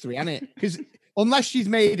those 3, hasn't it? Because unless she's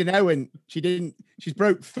made an O and she's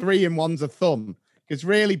broke 3 and one's a thumb. Because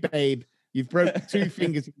really, babe, you've broke 2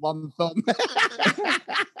 fingers and 1 thumb.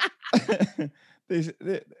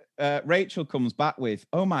 Rachel comes back with,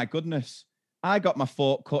 oh my goodness, I got my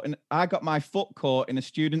foot caught in a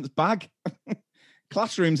student's bag.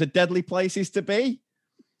 Classrooms are deadly places to be.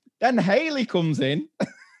 Then Haley comes in.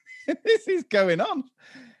 This is going on.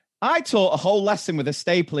 I taught a whole lesson with a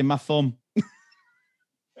staple in my thumb.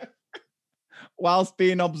 Whilst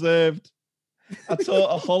being observed. I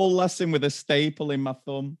taught a whole lesson with a staple in my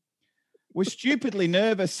thumb. We're stupidly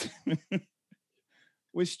nervous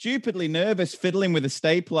fiddling with a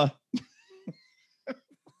stapler.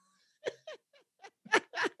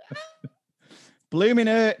 Blooming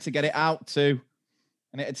hurt to get it out too.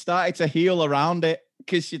 And it had started to heal around it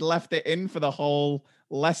because she'd left it in for the whole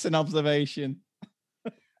lesson observation.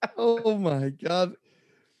 Oh my God.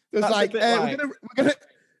 It's like,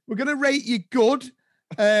 we're gonna rate you good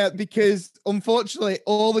because unfortunately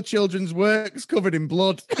all the children's work's covered in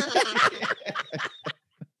blood.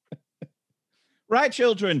 Right,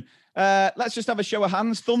 children. Let's just have a show of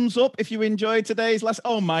hands. Thumbs up if you enjoyed today's lesson.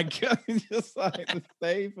 Oh my God, just like the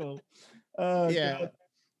staple. Oh, yeah. God.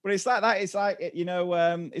 But it's like that. It's like,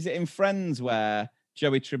 is it in Friends where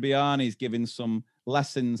Joey Tribbiani's giving some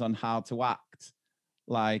lessons on how to act?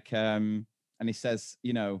 Like, and he says,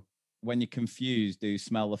 when you're confused, do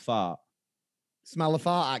smell the fart. Smell the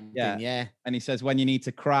fart acting, yeah. And he says, when you need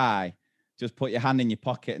to cry, just put your hand in your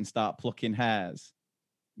pocket and start plucking hairs.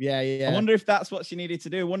 Yeah. I wonder if that's what she needed to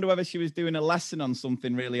do. I wonder whether she was doing a lesson on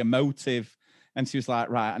something really emotive. And she was like,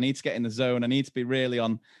 right, I need to get in the zone. I need to be really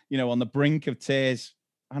on the brink of tears.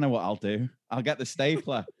 I know what I'll do. I'll get the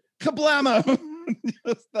stapler. Kablamo!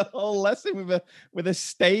 Just the whole lesson with a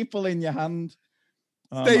staple in your hand.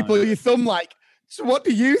 Staple your thumb like, so what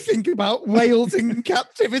do you think about whales in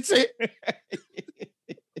captivity?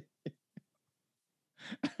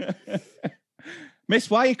 Miss,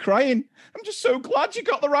 why are you crying? I'm just so glad you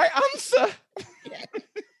got the right answer.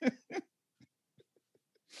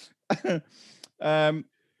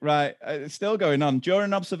 Right, it's still going on. During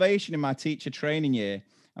an observation in my teacher training year,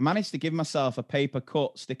 I managed to give myself a paper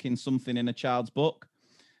cut sticking something in a child's book.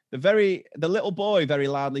 The little boy very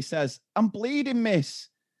loudly says, "I'm bleeding, miss.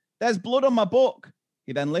 There's blood on my book."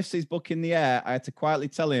 He then lifts his book in the air. I had to quietly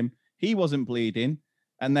tell him he wasn't bleeding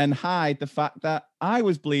and then hide the fact that I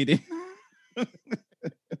was bleeding.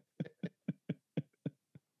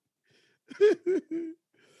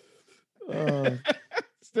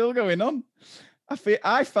 Still going on.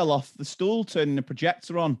 I fell off the stool turning the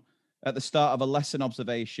projector on at the start of a lesson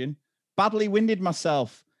observation, badly winded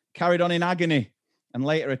myself, carried on in agony, and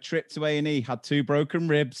later a trip to A&E, had 2 broken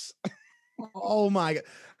ribs. Oh my God.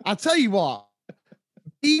 I'll tell you what,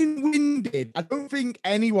 being winded, I don't think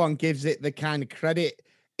anyone gives it the kind of credit.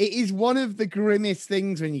 It is one of the grimmest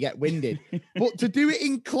things when you get winded, but to do it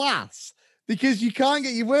in class, because you can't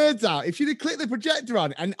get your words out. If you'd have clicked the projector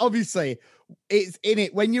on, and obviously it's in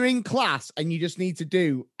it when you're in class and you just need to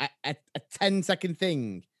do a 10-second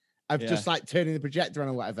thing of just like turning the projector on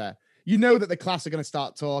or whatever, you know that the class are going to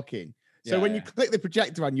start talking. So when you click the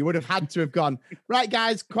projector on, you would have had to have gone, right,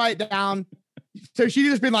 guys, quiet down. So she'd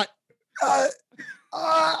just been like,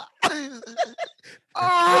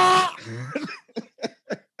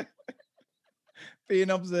 Being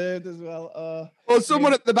observed as well. Or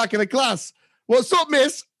someone at the back of the class. What's up,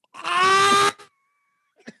 miss? Ah!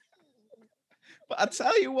 But I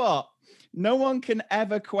tell you what, no one can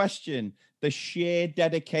ever question the sheer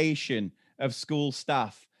dedication of school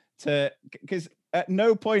staff because at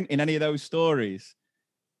no point in any of those stories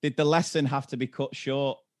did the lesson have to be cut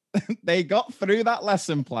short. They got through that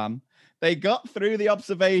lesson plan. They got through the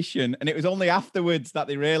observation, and it was only afterwards that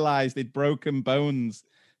they realized they'd broken bones.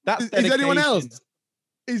 That's dedication.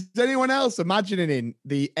 Is anyone else imagining in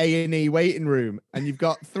the A&E waiting room and you've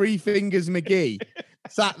got Three Fingers McGee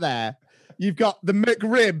sat there? You've got the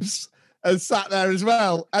McRibs as sat there as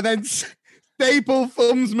well. And then Staple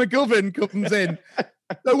Thumbs McGovern comes in.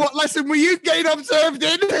 So what lesson were you getting observed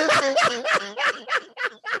in?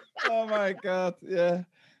 Oh my God. Yeah.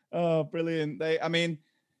 Oh, brilliant. That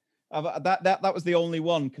was the only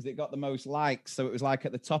one because it got the most likes. So it was like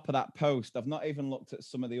at the top of that post. I've not even looked at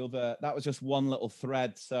some of the other. That was just one little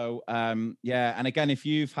thread. So yeah. And again, if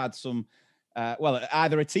you've had some,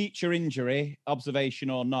 either a teacher injury observation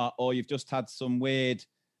or not, or you've just had some weird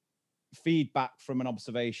feedback from an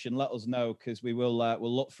observation, let us know because we will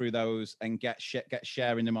we'll look through those and get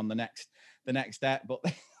sharing them on the next step. But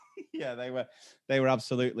yeah, they were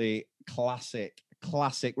absolutely classic.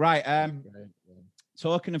 Right.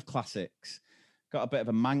 Talking of classics, got a bit of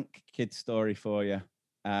a Mank kid story for you.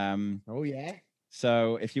 Oh yeah.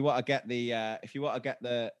 So if you want to get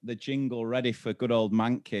the jingle ready for good old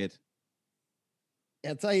Mank kid,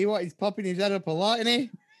 I'll tell you what, he's popping his head up a lot, isn't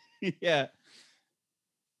he? Yeah.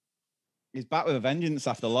 He's back with a vengeance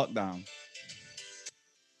after lockdown.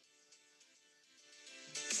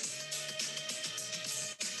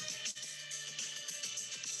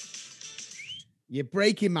 You're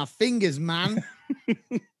breaking my fingers, man.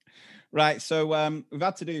 Right. So we've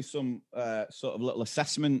had to do some sort of little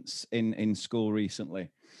assessments in school recently.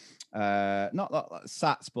 Not like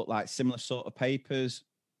SATs, but like similar sort of papers.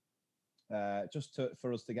 Just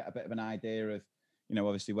for us to get a bit of an idea of,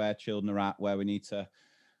 obviously where children are at, where we need to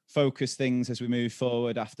focus things as we move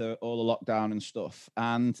forward after all the lockdown and stuff.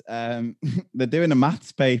 And they're doing a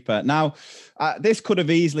maths paper. Now, this could have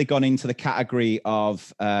easily gone into the category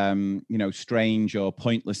of, strange or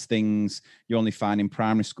pointless things you only find in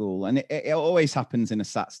primary school. And it always happens in a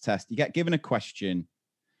SATs test. You get given a question,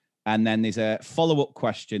 and then there's a follow-up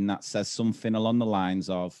question that says something along the lines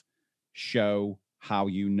of, show how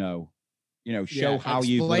you know. Show how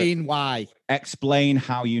you explain why. Explain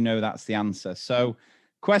how you know that's the answer. So,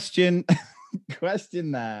 question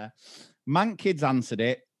there. Man kids answered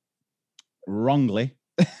it wrongly,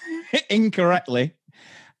 incorrectly,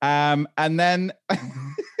 and then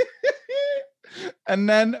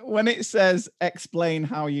when it says explain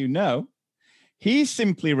how you know, he's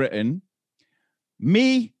simply written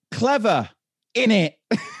me clever in it.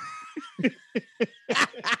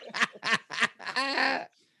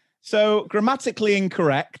 So grammatically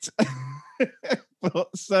incorrect, but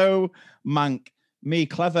so Mank, me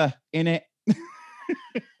clever in it.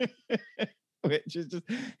 Which is just,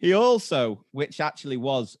 he also, which actually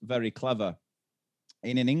was very clever,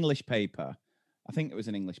 in an English paper. I think it was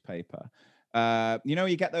an English paper.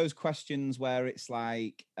 You get those questions where it's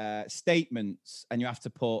like statements and you have to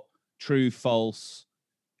put true, false.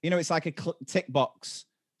 It's like a tick box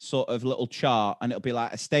sort of little chart, and it'll be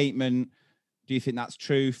like a statement. Do you think that's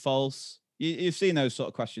true, false? You've seen those sort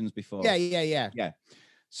of questions before. Yeah.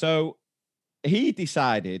 So he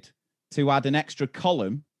decided to add an extra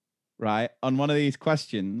column, right, on one of these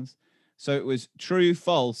questions. So it was true,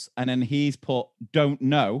 false, and then he's put don't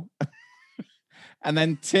know, and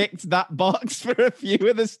then ticked that box for a few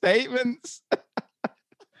of the statements,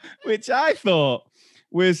 which I thought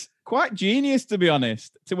was quite genius, to be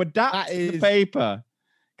honest, to adapt the paper.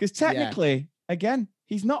 Because technically, again,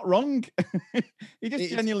 he's not wrong. He just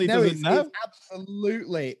genuinely doesn't know. It's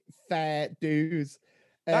absolutely fair dues.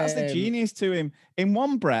 That's the genius to him. In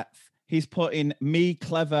one breath, he's putting me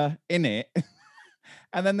clever in it.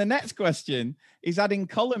 And then the next question, he's adding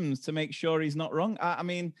columns to make sure he's not wrong. I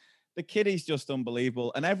mean, the kid is just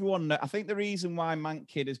unbelievable. And everyone, I think the reason why Mank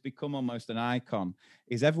Kid has become almost an icon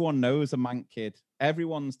is everyone knows a Mank Kid.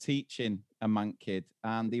 Everyone's teaching a Mank Kid.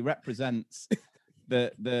 And he represents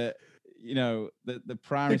the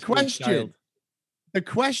primary school child. The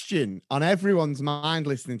question on everyone's mind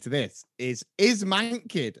listening to this is Mank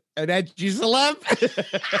Kid an Edu-Celeb?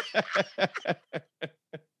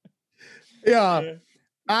 Yeah.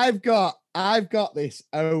 I've got this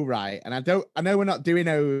right, and I know we're not doing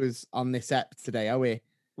O's on this ep today, are we?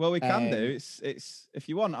 Well, we can do. It's if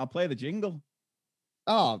you want, I'll play the jingle.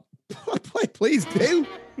 Oh, please do.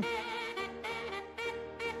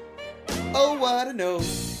 Oh, what a know.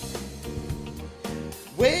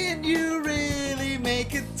 When you really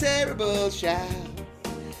make a terrible shout,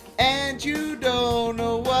 and you don't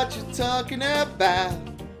know what you're talking about.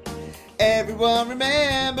 Everyone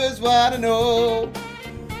remembers what I know.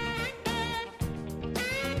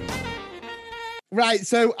 Right,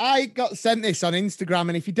 so I got sent this on Instagram,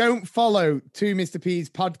 and if you don't follow Two Mr. P's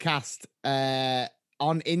podcast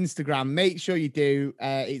on Instagram, make sure you do.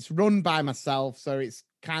 It's run by myself, so it's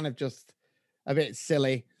kind of just a bit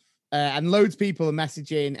silly. And loads of people are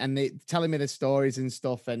messaging and they're telling me their stories and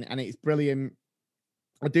stuff, and it's brilliant.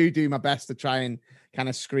 I do my best to try and kind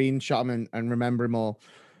of screenshot them and remember them all.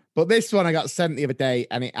 But this one I got sent the other day,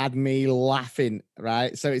 and it had me laughing,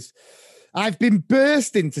 right? So I've been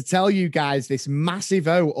bursting to tell you guys this massive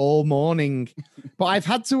all morning, but I've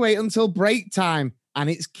had to wait until break time, and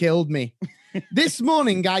it's killed me. This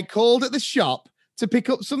morning, I called at the shop to pick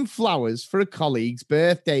up some flowers for a colleague's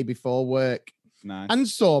birthday before work. Nice. And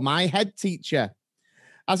saw my head teacher.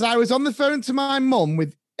 As I was on the phone to my mum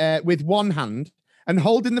with one hand and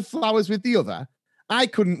holding the flowers with the other, I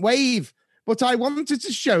couldn't wave, but I wanted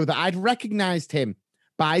to show that I'd recognized him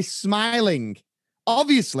by smiling,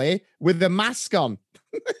 obviously with a mask on.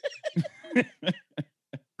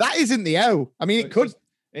 That isn't the O. I mean, So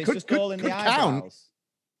it's just all in the eyebrows. Count.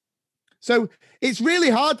 So it's really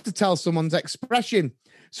hard to tell someone's expression.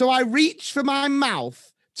 So I reached for my mouth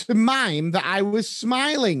to mime that I was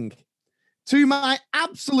smiling. To my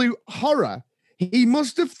absolute horror, he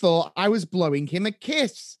must have thought I was blowing him a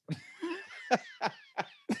kiss.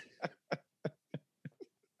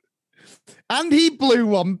 And he blew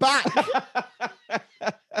one back.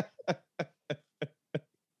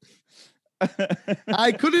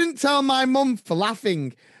 I couldn't tell my mum for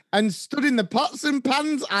laughing and stood in the pots and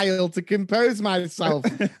pans aisle to compose myself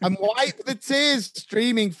and wipe the tears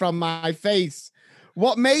streaming from my face.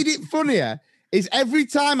 What made it funnier is every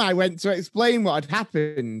time I went to explain what had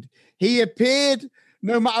happened, he appeared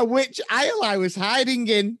no matter which aisle I was hiding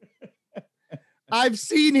in. I've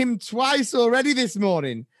seen him twice already this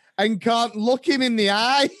morning and can't look him in the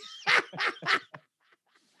eye.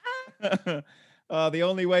 The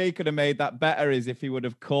only way he could have made that better is if he would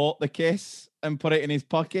have caught the kiss and put it in his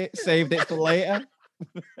pocket, saved it for later.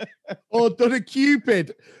 Or done a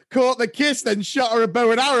Cupid, caught the kiss, then shot her a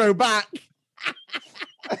bow and arrow back.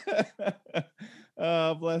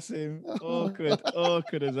 Oh, bless him.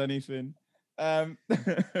 Awkward as anything.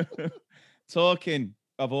 Talking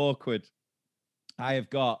of awkward, I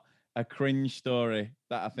have got a cringe story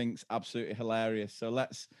that I think's absolutely hilarious. So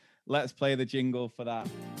let's play the jingle for that.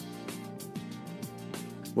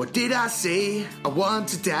 What did I say? I want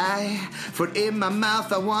to die. Foot in my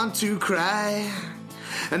mouth, I want to cry.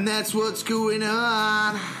 And that's what's going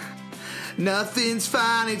on. Nothing's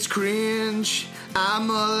fine, it's cringe.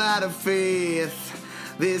 I'm all out of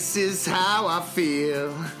faith. This is how I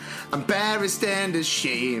feel. Embarrassed and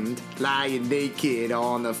ashamed, lying naked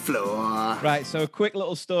on the floor. Right, so a quick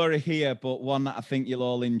little story here, but one that I think you'll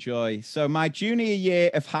all enjoy. So my junior year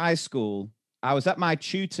of high school, I was at my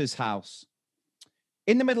tutor's house.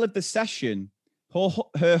 In the middle of the session,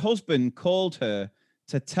 her husband called her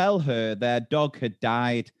to tell her their dog had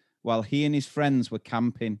died while he and his friends were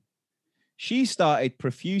camping. She started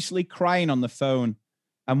profusely crying on the phone,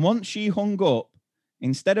 and once she hung up,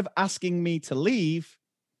 instead of asking me to leave,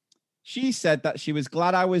 she said that she was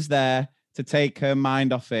glad I was there to take her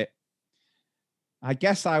mind off it. I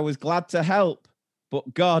guess I was glad to help,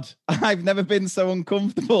 but God, I've never been so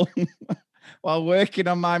uncomfortable while working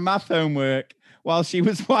on my math homework while she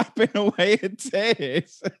was wiping away her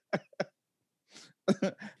tears.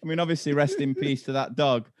 I mean, obviously, rest in peace to that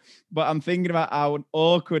dog, but I'm thinking about how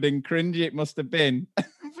awkward and cringy it must have been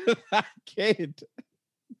for that kid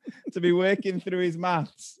to be working through his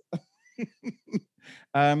maths.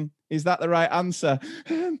 Is that the right answer?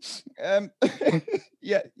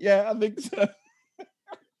 Yeah, I think so.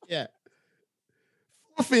 Yeah.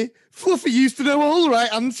 Fluffy used to know all the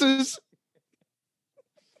right answers.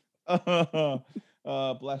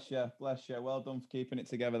 Oh, bless you. Well done for keeping it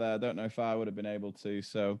together there. I don't know if I would have been able to.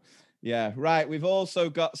 So, yeah, right. We've also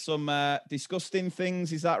got some disgusting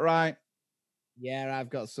things. Is that right? Yeah,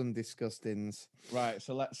 I've got some disgustings. Right,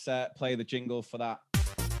 so let's play the jingle for that.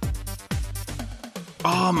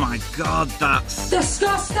 Oh my God, that's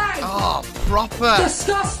disgusting! Oh, proper!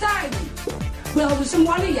 Disgusting! Well, there's some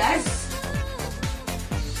one of yes.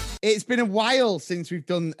 It's been a while since we've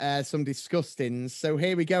done some disgustings, so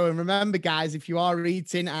here we go. And remember, guys, if you are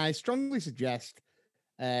eating, I strongly suggest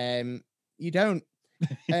you don't.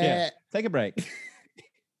 Yeah, take a break. Here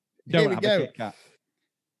Don't we have go. a Kit Kat.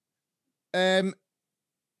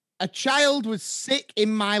 A child was sick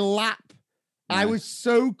in my lap. Nice. I was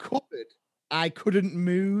so covered I couldn't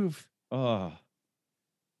move. Oh,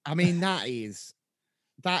 I mean, that is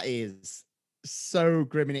so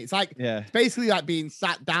grim. And it's like, yeah. it's basically like being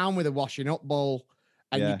sat down with a washing up bowl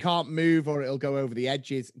and Yeah. you can't move or it'll go over the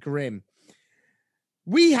edges. Grim.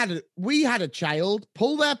 We had a child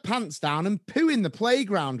pull their pants down and poo in the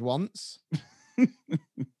playground once.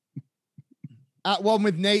 At one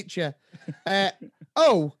with nature.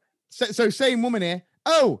 So same woman here.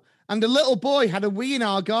 Oh, and a little boy had a wee in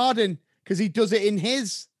our garden because he does it in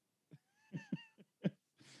his.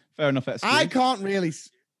 Fair enough. Excuse. I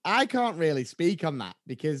can't really speak on that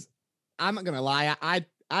because I'm not gonna lie.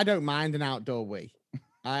 I don't mind an outdoor wee.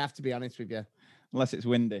 I have to be honest with you. Unless it's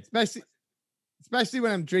windy. Especially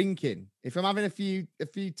when I'm drinking. If I'm having a few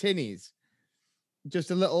tinnies, just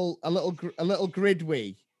a little grid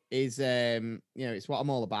wee is it's what I'm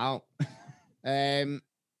all about.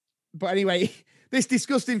 But anyway, this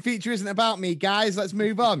disgusting feature isn't about me, guys. Let's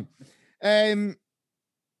move on. And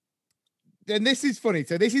this is funny.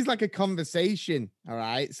 So this is like a conversation. All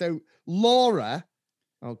right. So Laura,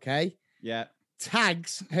 okay, Yeah.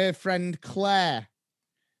 tags her friend Claire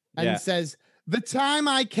and says, "The time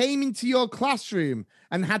I came into your classroom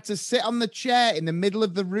and had to sit on the chair in the middle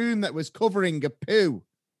of the room that was covering a poo."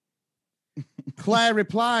 Claire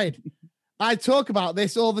replied, "I talk about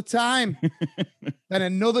this all the time." Then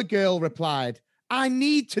another girl replied, "I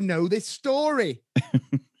need to know this story."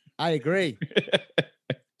 I agree.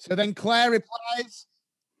 So then Claire replies,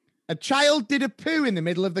 "A child did a poo in the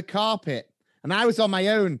middle of the carpet and I was on my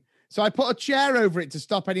own. So I put a chair over it to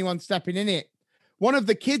stop anyone stepping in it. One of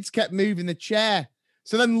the kids kept moving the chair.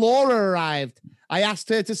 So then Laura arrived. I asked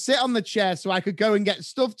her to sit on the chair so I could go and get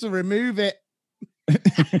stuff to remove it."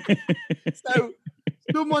 So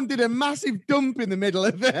someone did a massive dump in the middle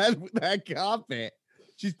of their carpet.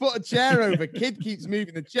 She's put a chair over. Kid keeps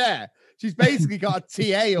moving the chair. She's basically got a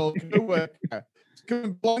TA or co-worker. She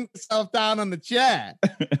can bonk herself down on the chair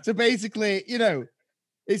to basically,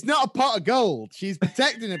 it's not a pot of gold. She's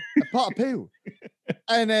protecting a pot of poo.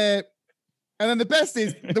 And then the best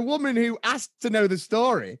is the woman who asked to know the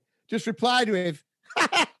story just replied with,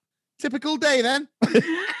 "Typical day then."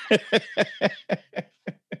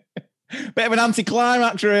 Bit of an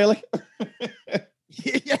anticlimax, really.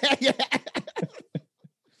 Yeah.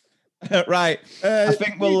 Right. I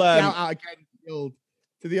think we'll shout out again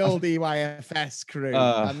to the old EYFS crew.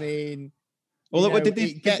 I mean, well, did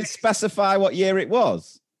they specify what year it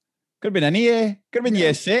was? Could have been any year. Could have been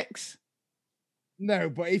year 6. No,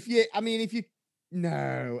 but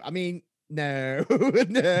no.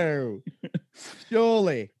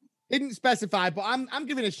 Surely didn't specify. But I'm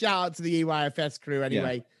giving a shout out to the EYFS crew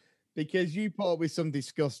anyway, because you put up with some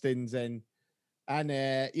disgustings and I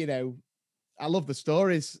love the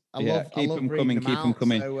stories. I love keep them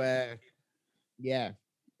coming. So, yeah.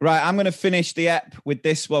 Right, I'm going to finish the ep with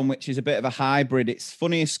this one, which is a bit of a hybrid. It's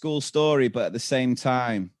funniest school story, but at the same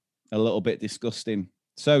time, a little bit disgusting.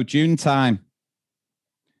 So June time,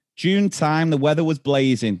 the weather was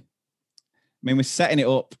blazing. I mean, we're setting it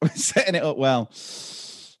up. We're setting it up well.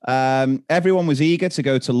 Everyone was eager to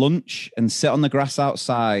go to lunch and sit on the grass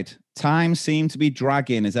outside. Time seemed to be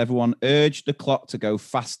dragging as everyone urged the clock to go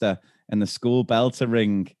faster and the school bell to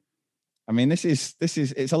ring. I mean, it's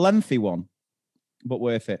a lengthy one, but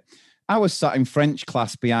worth it. I was sat in French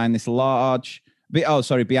class behind this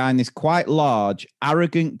quite large,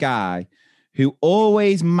 arrogant guy who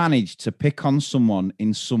always managed to pick on someone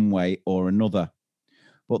in some way or another.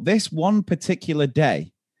 But this one particular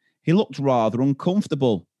day, he looked rather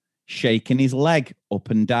uncomfortable, shaking his leg up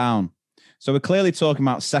and down. So we're clearly talking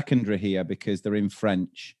about secondary here because they're in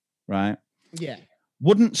French, right? Yeah.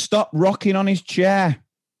 Wouldn't stop rocking on his chair.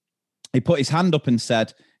 He put his hand up and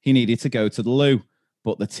said he needed to go to the loo,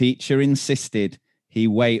 but the teacher insisted he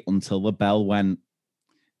wait until the bell went.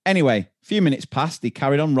 Anyway, a few minutes passed, he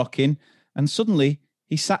carried on rocking, and suddenly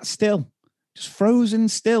he sat still, just frozen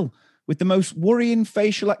still, with the most worrying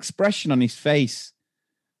facial expression on his face.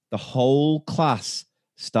 The whole class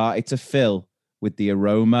started to fill with the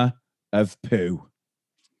aroma of poo.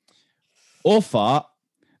 Or fart.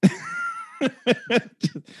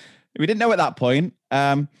 We didn't know at that point.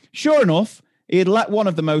 Sure enough, he had let one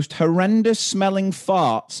of the most horrendous smelling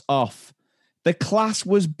farts off. The class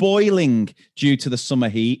was boiling due to the summer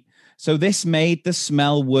heat, so this made the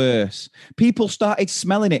smell worse. People started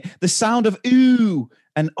smelling it. The sound of ooh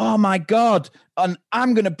and oh my God and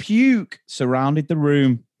I'm going to puke surrounded the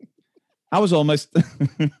room. I was almost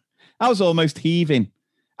heaving.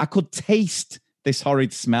 I could taste this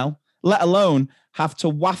horrid smell, let alone have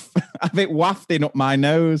it wafting up my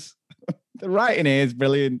nose. The writing here is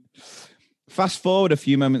brilliant. Fast forward a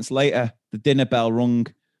few moments later, the dinner bell rung.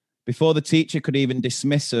 Before the teacher could even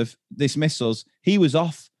dismiss us, he was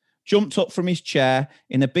off, jumped up from his chair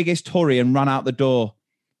in the biggest hurry and ran out the door.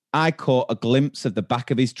 I caught a glimpse of the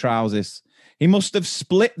back of his trousers. He must have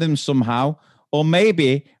split them somehow, or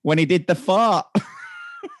maybe when he did the fart.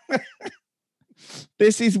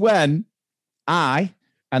 This is when I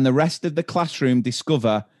and the rest of the classroom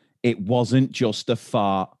discover it wasn't just a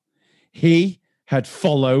fart. He had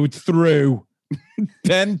followed through.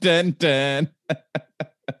 Dun, dun, dun.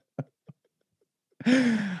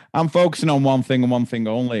 I'm focusing on one thing and one thing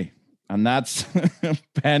only, and that's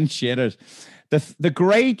Ben Shitters. The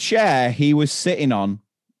grey chair he was sitting on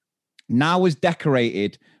now was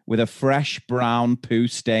decorated with a fresh brown poo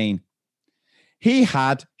stain. He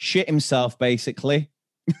had shit himself, basically.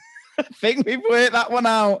 I think we've worked that one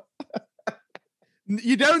out.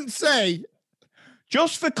 You don't say.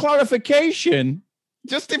 Just for clarification,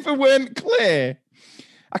 just if it weren't clear,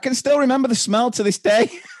 I can still remember the smell to this day.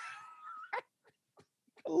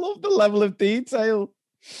 I love the level of detail.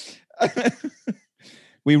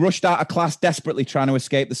 We rushed out of class desperately trying to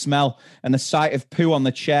escape the smell and the sight of poo on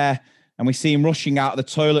the chair, and we see him rushing out of the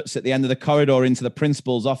toilets at the end of the corridor into the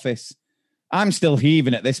principal's office. I'm still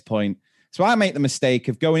heaving at this point, so I make the mistake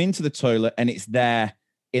of going into the toilet and it's there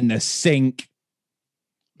in the sink.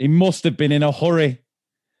 He must have been in a hurry.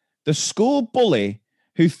 The school bully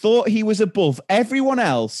who thought he was above everyone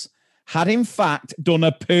else had in fact done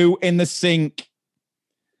a poo in the sink.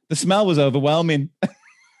 The smell was overwhelming.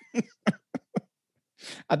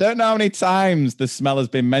 I don't know how many times the smell has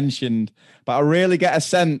been mentioned, but I really get a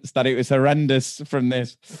sense that it was horrendous from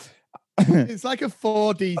this. It's like a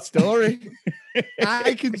 4D story.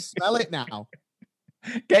 I can smell it now.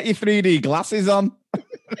 Get your 3D glasses on.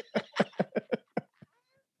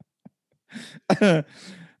 The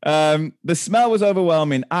smell was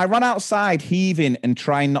overwhelming. I ran outside heaving and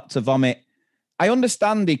trying not to vomit. I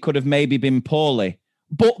understand he could have maybe been poorly,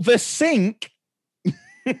 but the sink...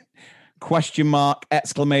 Question mark,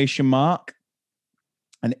 exclamation mark.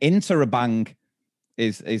 An interrobang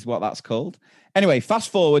is what that's called. Anyway,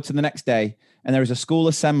 fast forward to the next day, and there is a school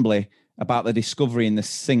assembly about the discovery in the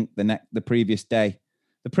sink the previous day.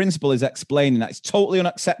 The principal is explaining that it's totally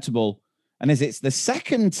unacceptable, and as it's the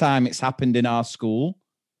second time it's happened in our school,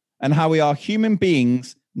 and how we are human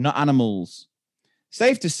beings, not animals.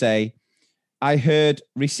 Safe to say, I heard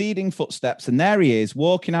receding footsteps, and there he is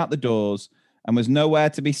walking out the doors, and was nowhere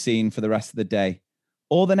to be seen for the rest of the day,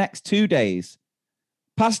 or the next 2 days.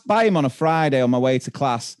 Passed by him on a Friday on my way to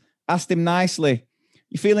class, asked him nicely,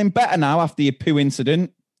 "You feeling better now after your poo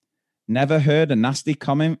incident?" Never heard a nasty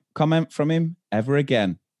comment from him ever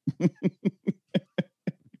again.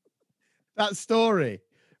 That story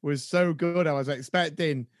was so good. I was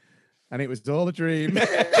expecting, and it was all a dream.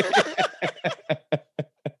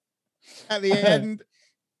 At the end,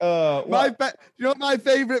 you know what my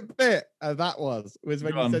favorite bit of that was when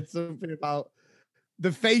you said something about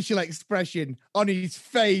the facial expression on his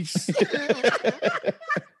face.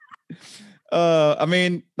 I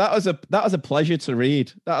mean, that was a pleasure to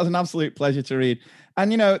read. That was an absolute pleasure to read.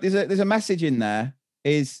 And you know, there's a message in there,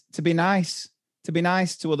 is to be nice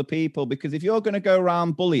to other people, because if you're going to go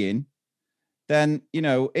around bullying, then you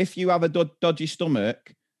know, if you have a dodgy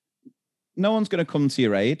stomach, no one's going to come to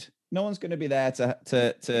your aid. No one's going to be there to.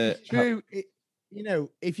 It's true. You know,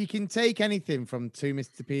 if you can take anything from two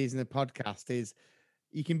Mr. P's in the podcast, is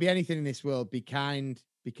you can be anything in this world. Be kind,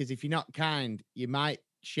 because if you're not kind, you might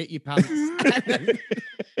shit your pants.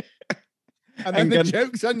 and then the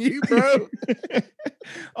joke's on you, bro.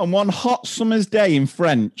 On one hot summer's day in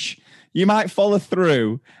French, you might follow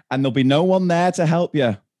through and there'll be no one there to help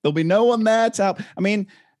you. There'll be no one there to help. I mean,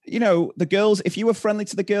 you know, the girls, if you were friendly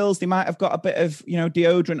to the girls, they might have got a bit of, you know,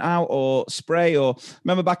 deodorant out or spray. Or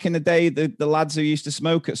remember back in the day, the lads who used to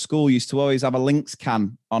smoke at school used to always have a Lynx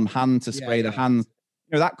can on hand to spray the hands.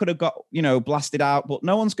 You know, that could have got, you know, blasted out, but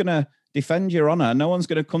no one's going to defend your honor. No one's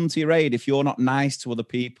going to come to your aid if you're not nice to other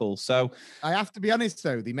people. So I have to be honest,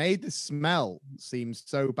 though, they made the smell seem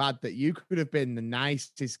so bad that you could have been the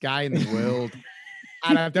nicest guy in the world.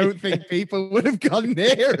 And I don't think people would have gone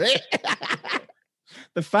near it.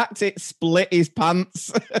 The fact it split his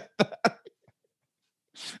pants.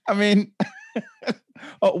 I mean,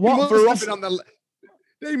 what ferocity?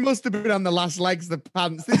 They must have been on the last legs of the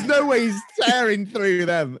pants. There's no way he's tearing through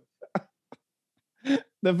them.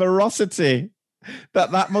 The veracity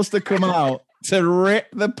that must have come out to rip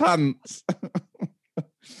the pants.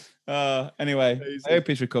 Anyway, amazing. I hope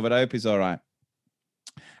he's recovered. I hope he's all right.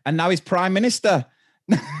 And now he's Prime Minister.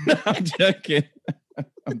 No, I'm joking.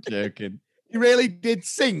 I'm joking. He really did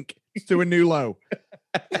sink to a new low.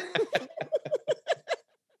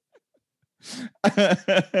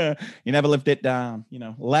 You never lived it down.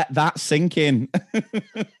 Let that sink in.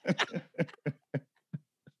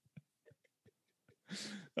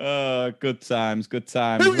 Oh, good times. Who's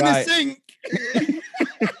in the sink?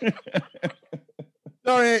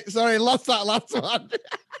 Sorry, lost that last one.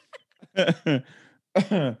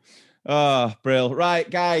 Oh, brill. Right,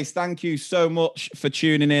 guys, thank you so much for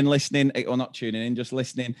tuning in, listening, or not tuning in, just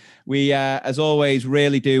listening. We, as always,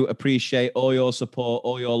 really do appreciate all your support,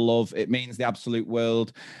 all your love. It means the absolute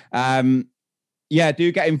world. Yeah,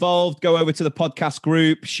 do get involved. Go over to the podcast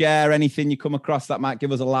group, share anything you come across that might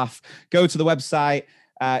give us a laugh. Go to the website.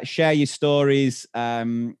 Share your stories.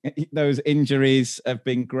 Those injuries have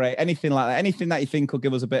been great. Anything like that, anything that you think will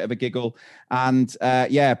give us a bit of a giggle. And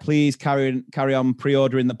yeah, please carry on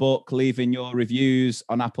pre-ordering the book, leaving your reviews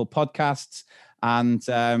on Apple Podcasts. And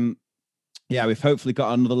yeah, we've hopefully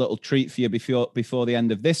got another little treat for you before the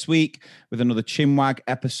end of this week with another Chinwag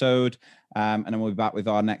episode. And then we'll be back with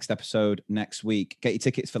our next episode next week. Get your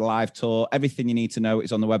tickets for the live tour. Everything you need to know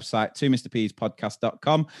is on the website,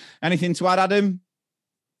 2mrpspodcast.com. Anything to add, Adam?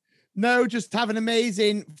 No, just have an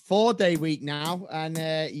amazing 4-day week now. And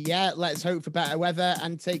yeah, let's hope for better weather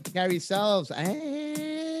and take care of yourselves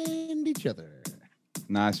and each other.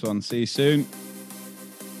 Nice one. See you soon.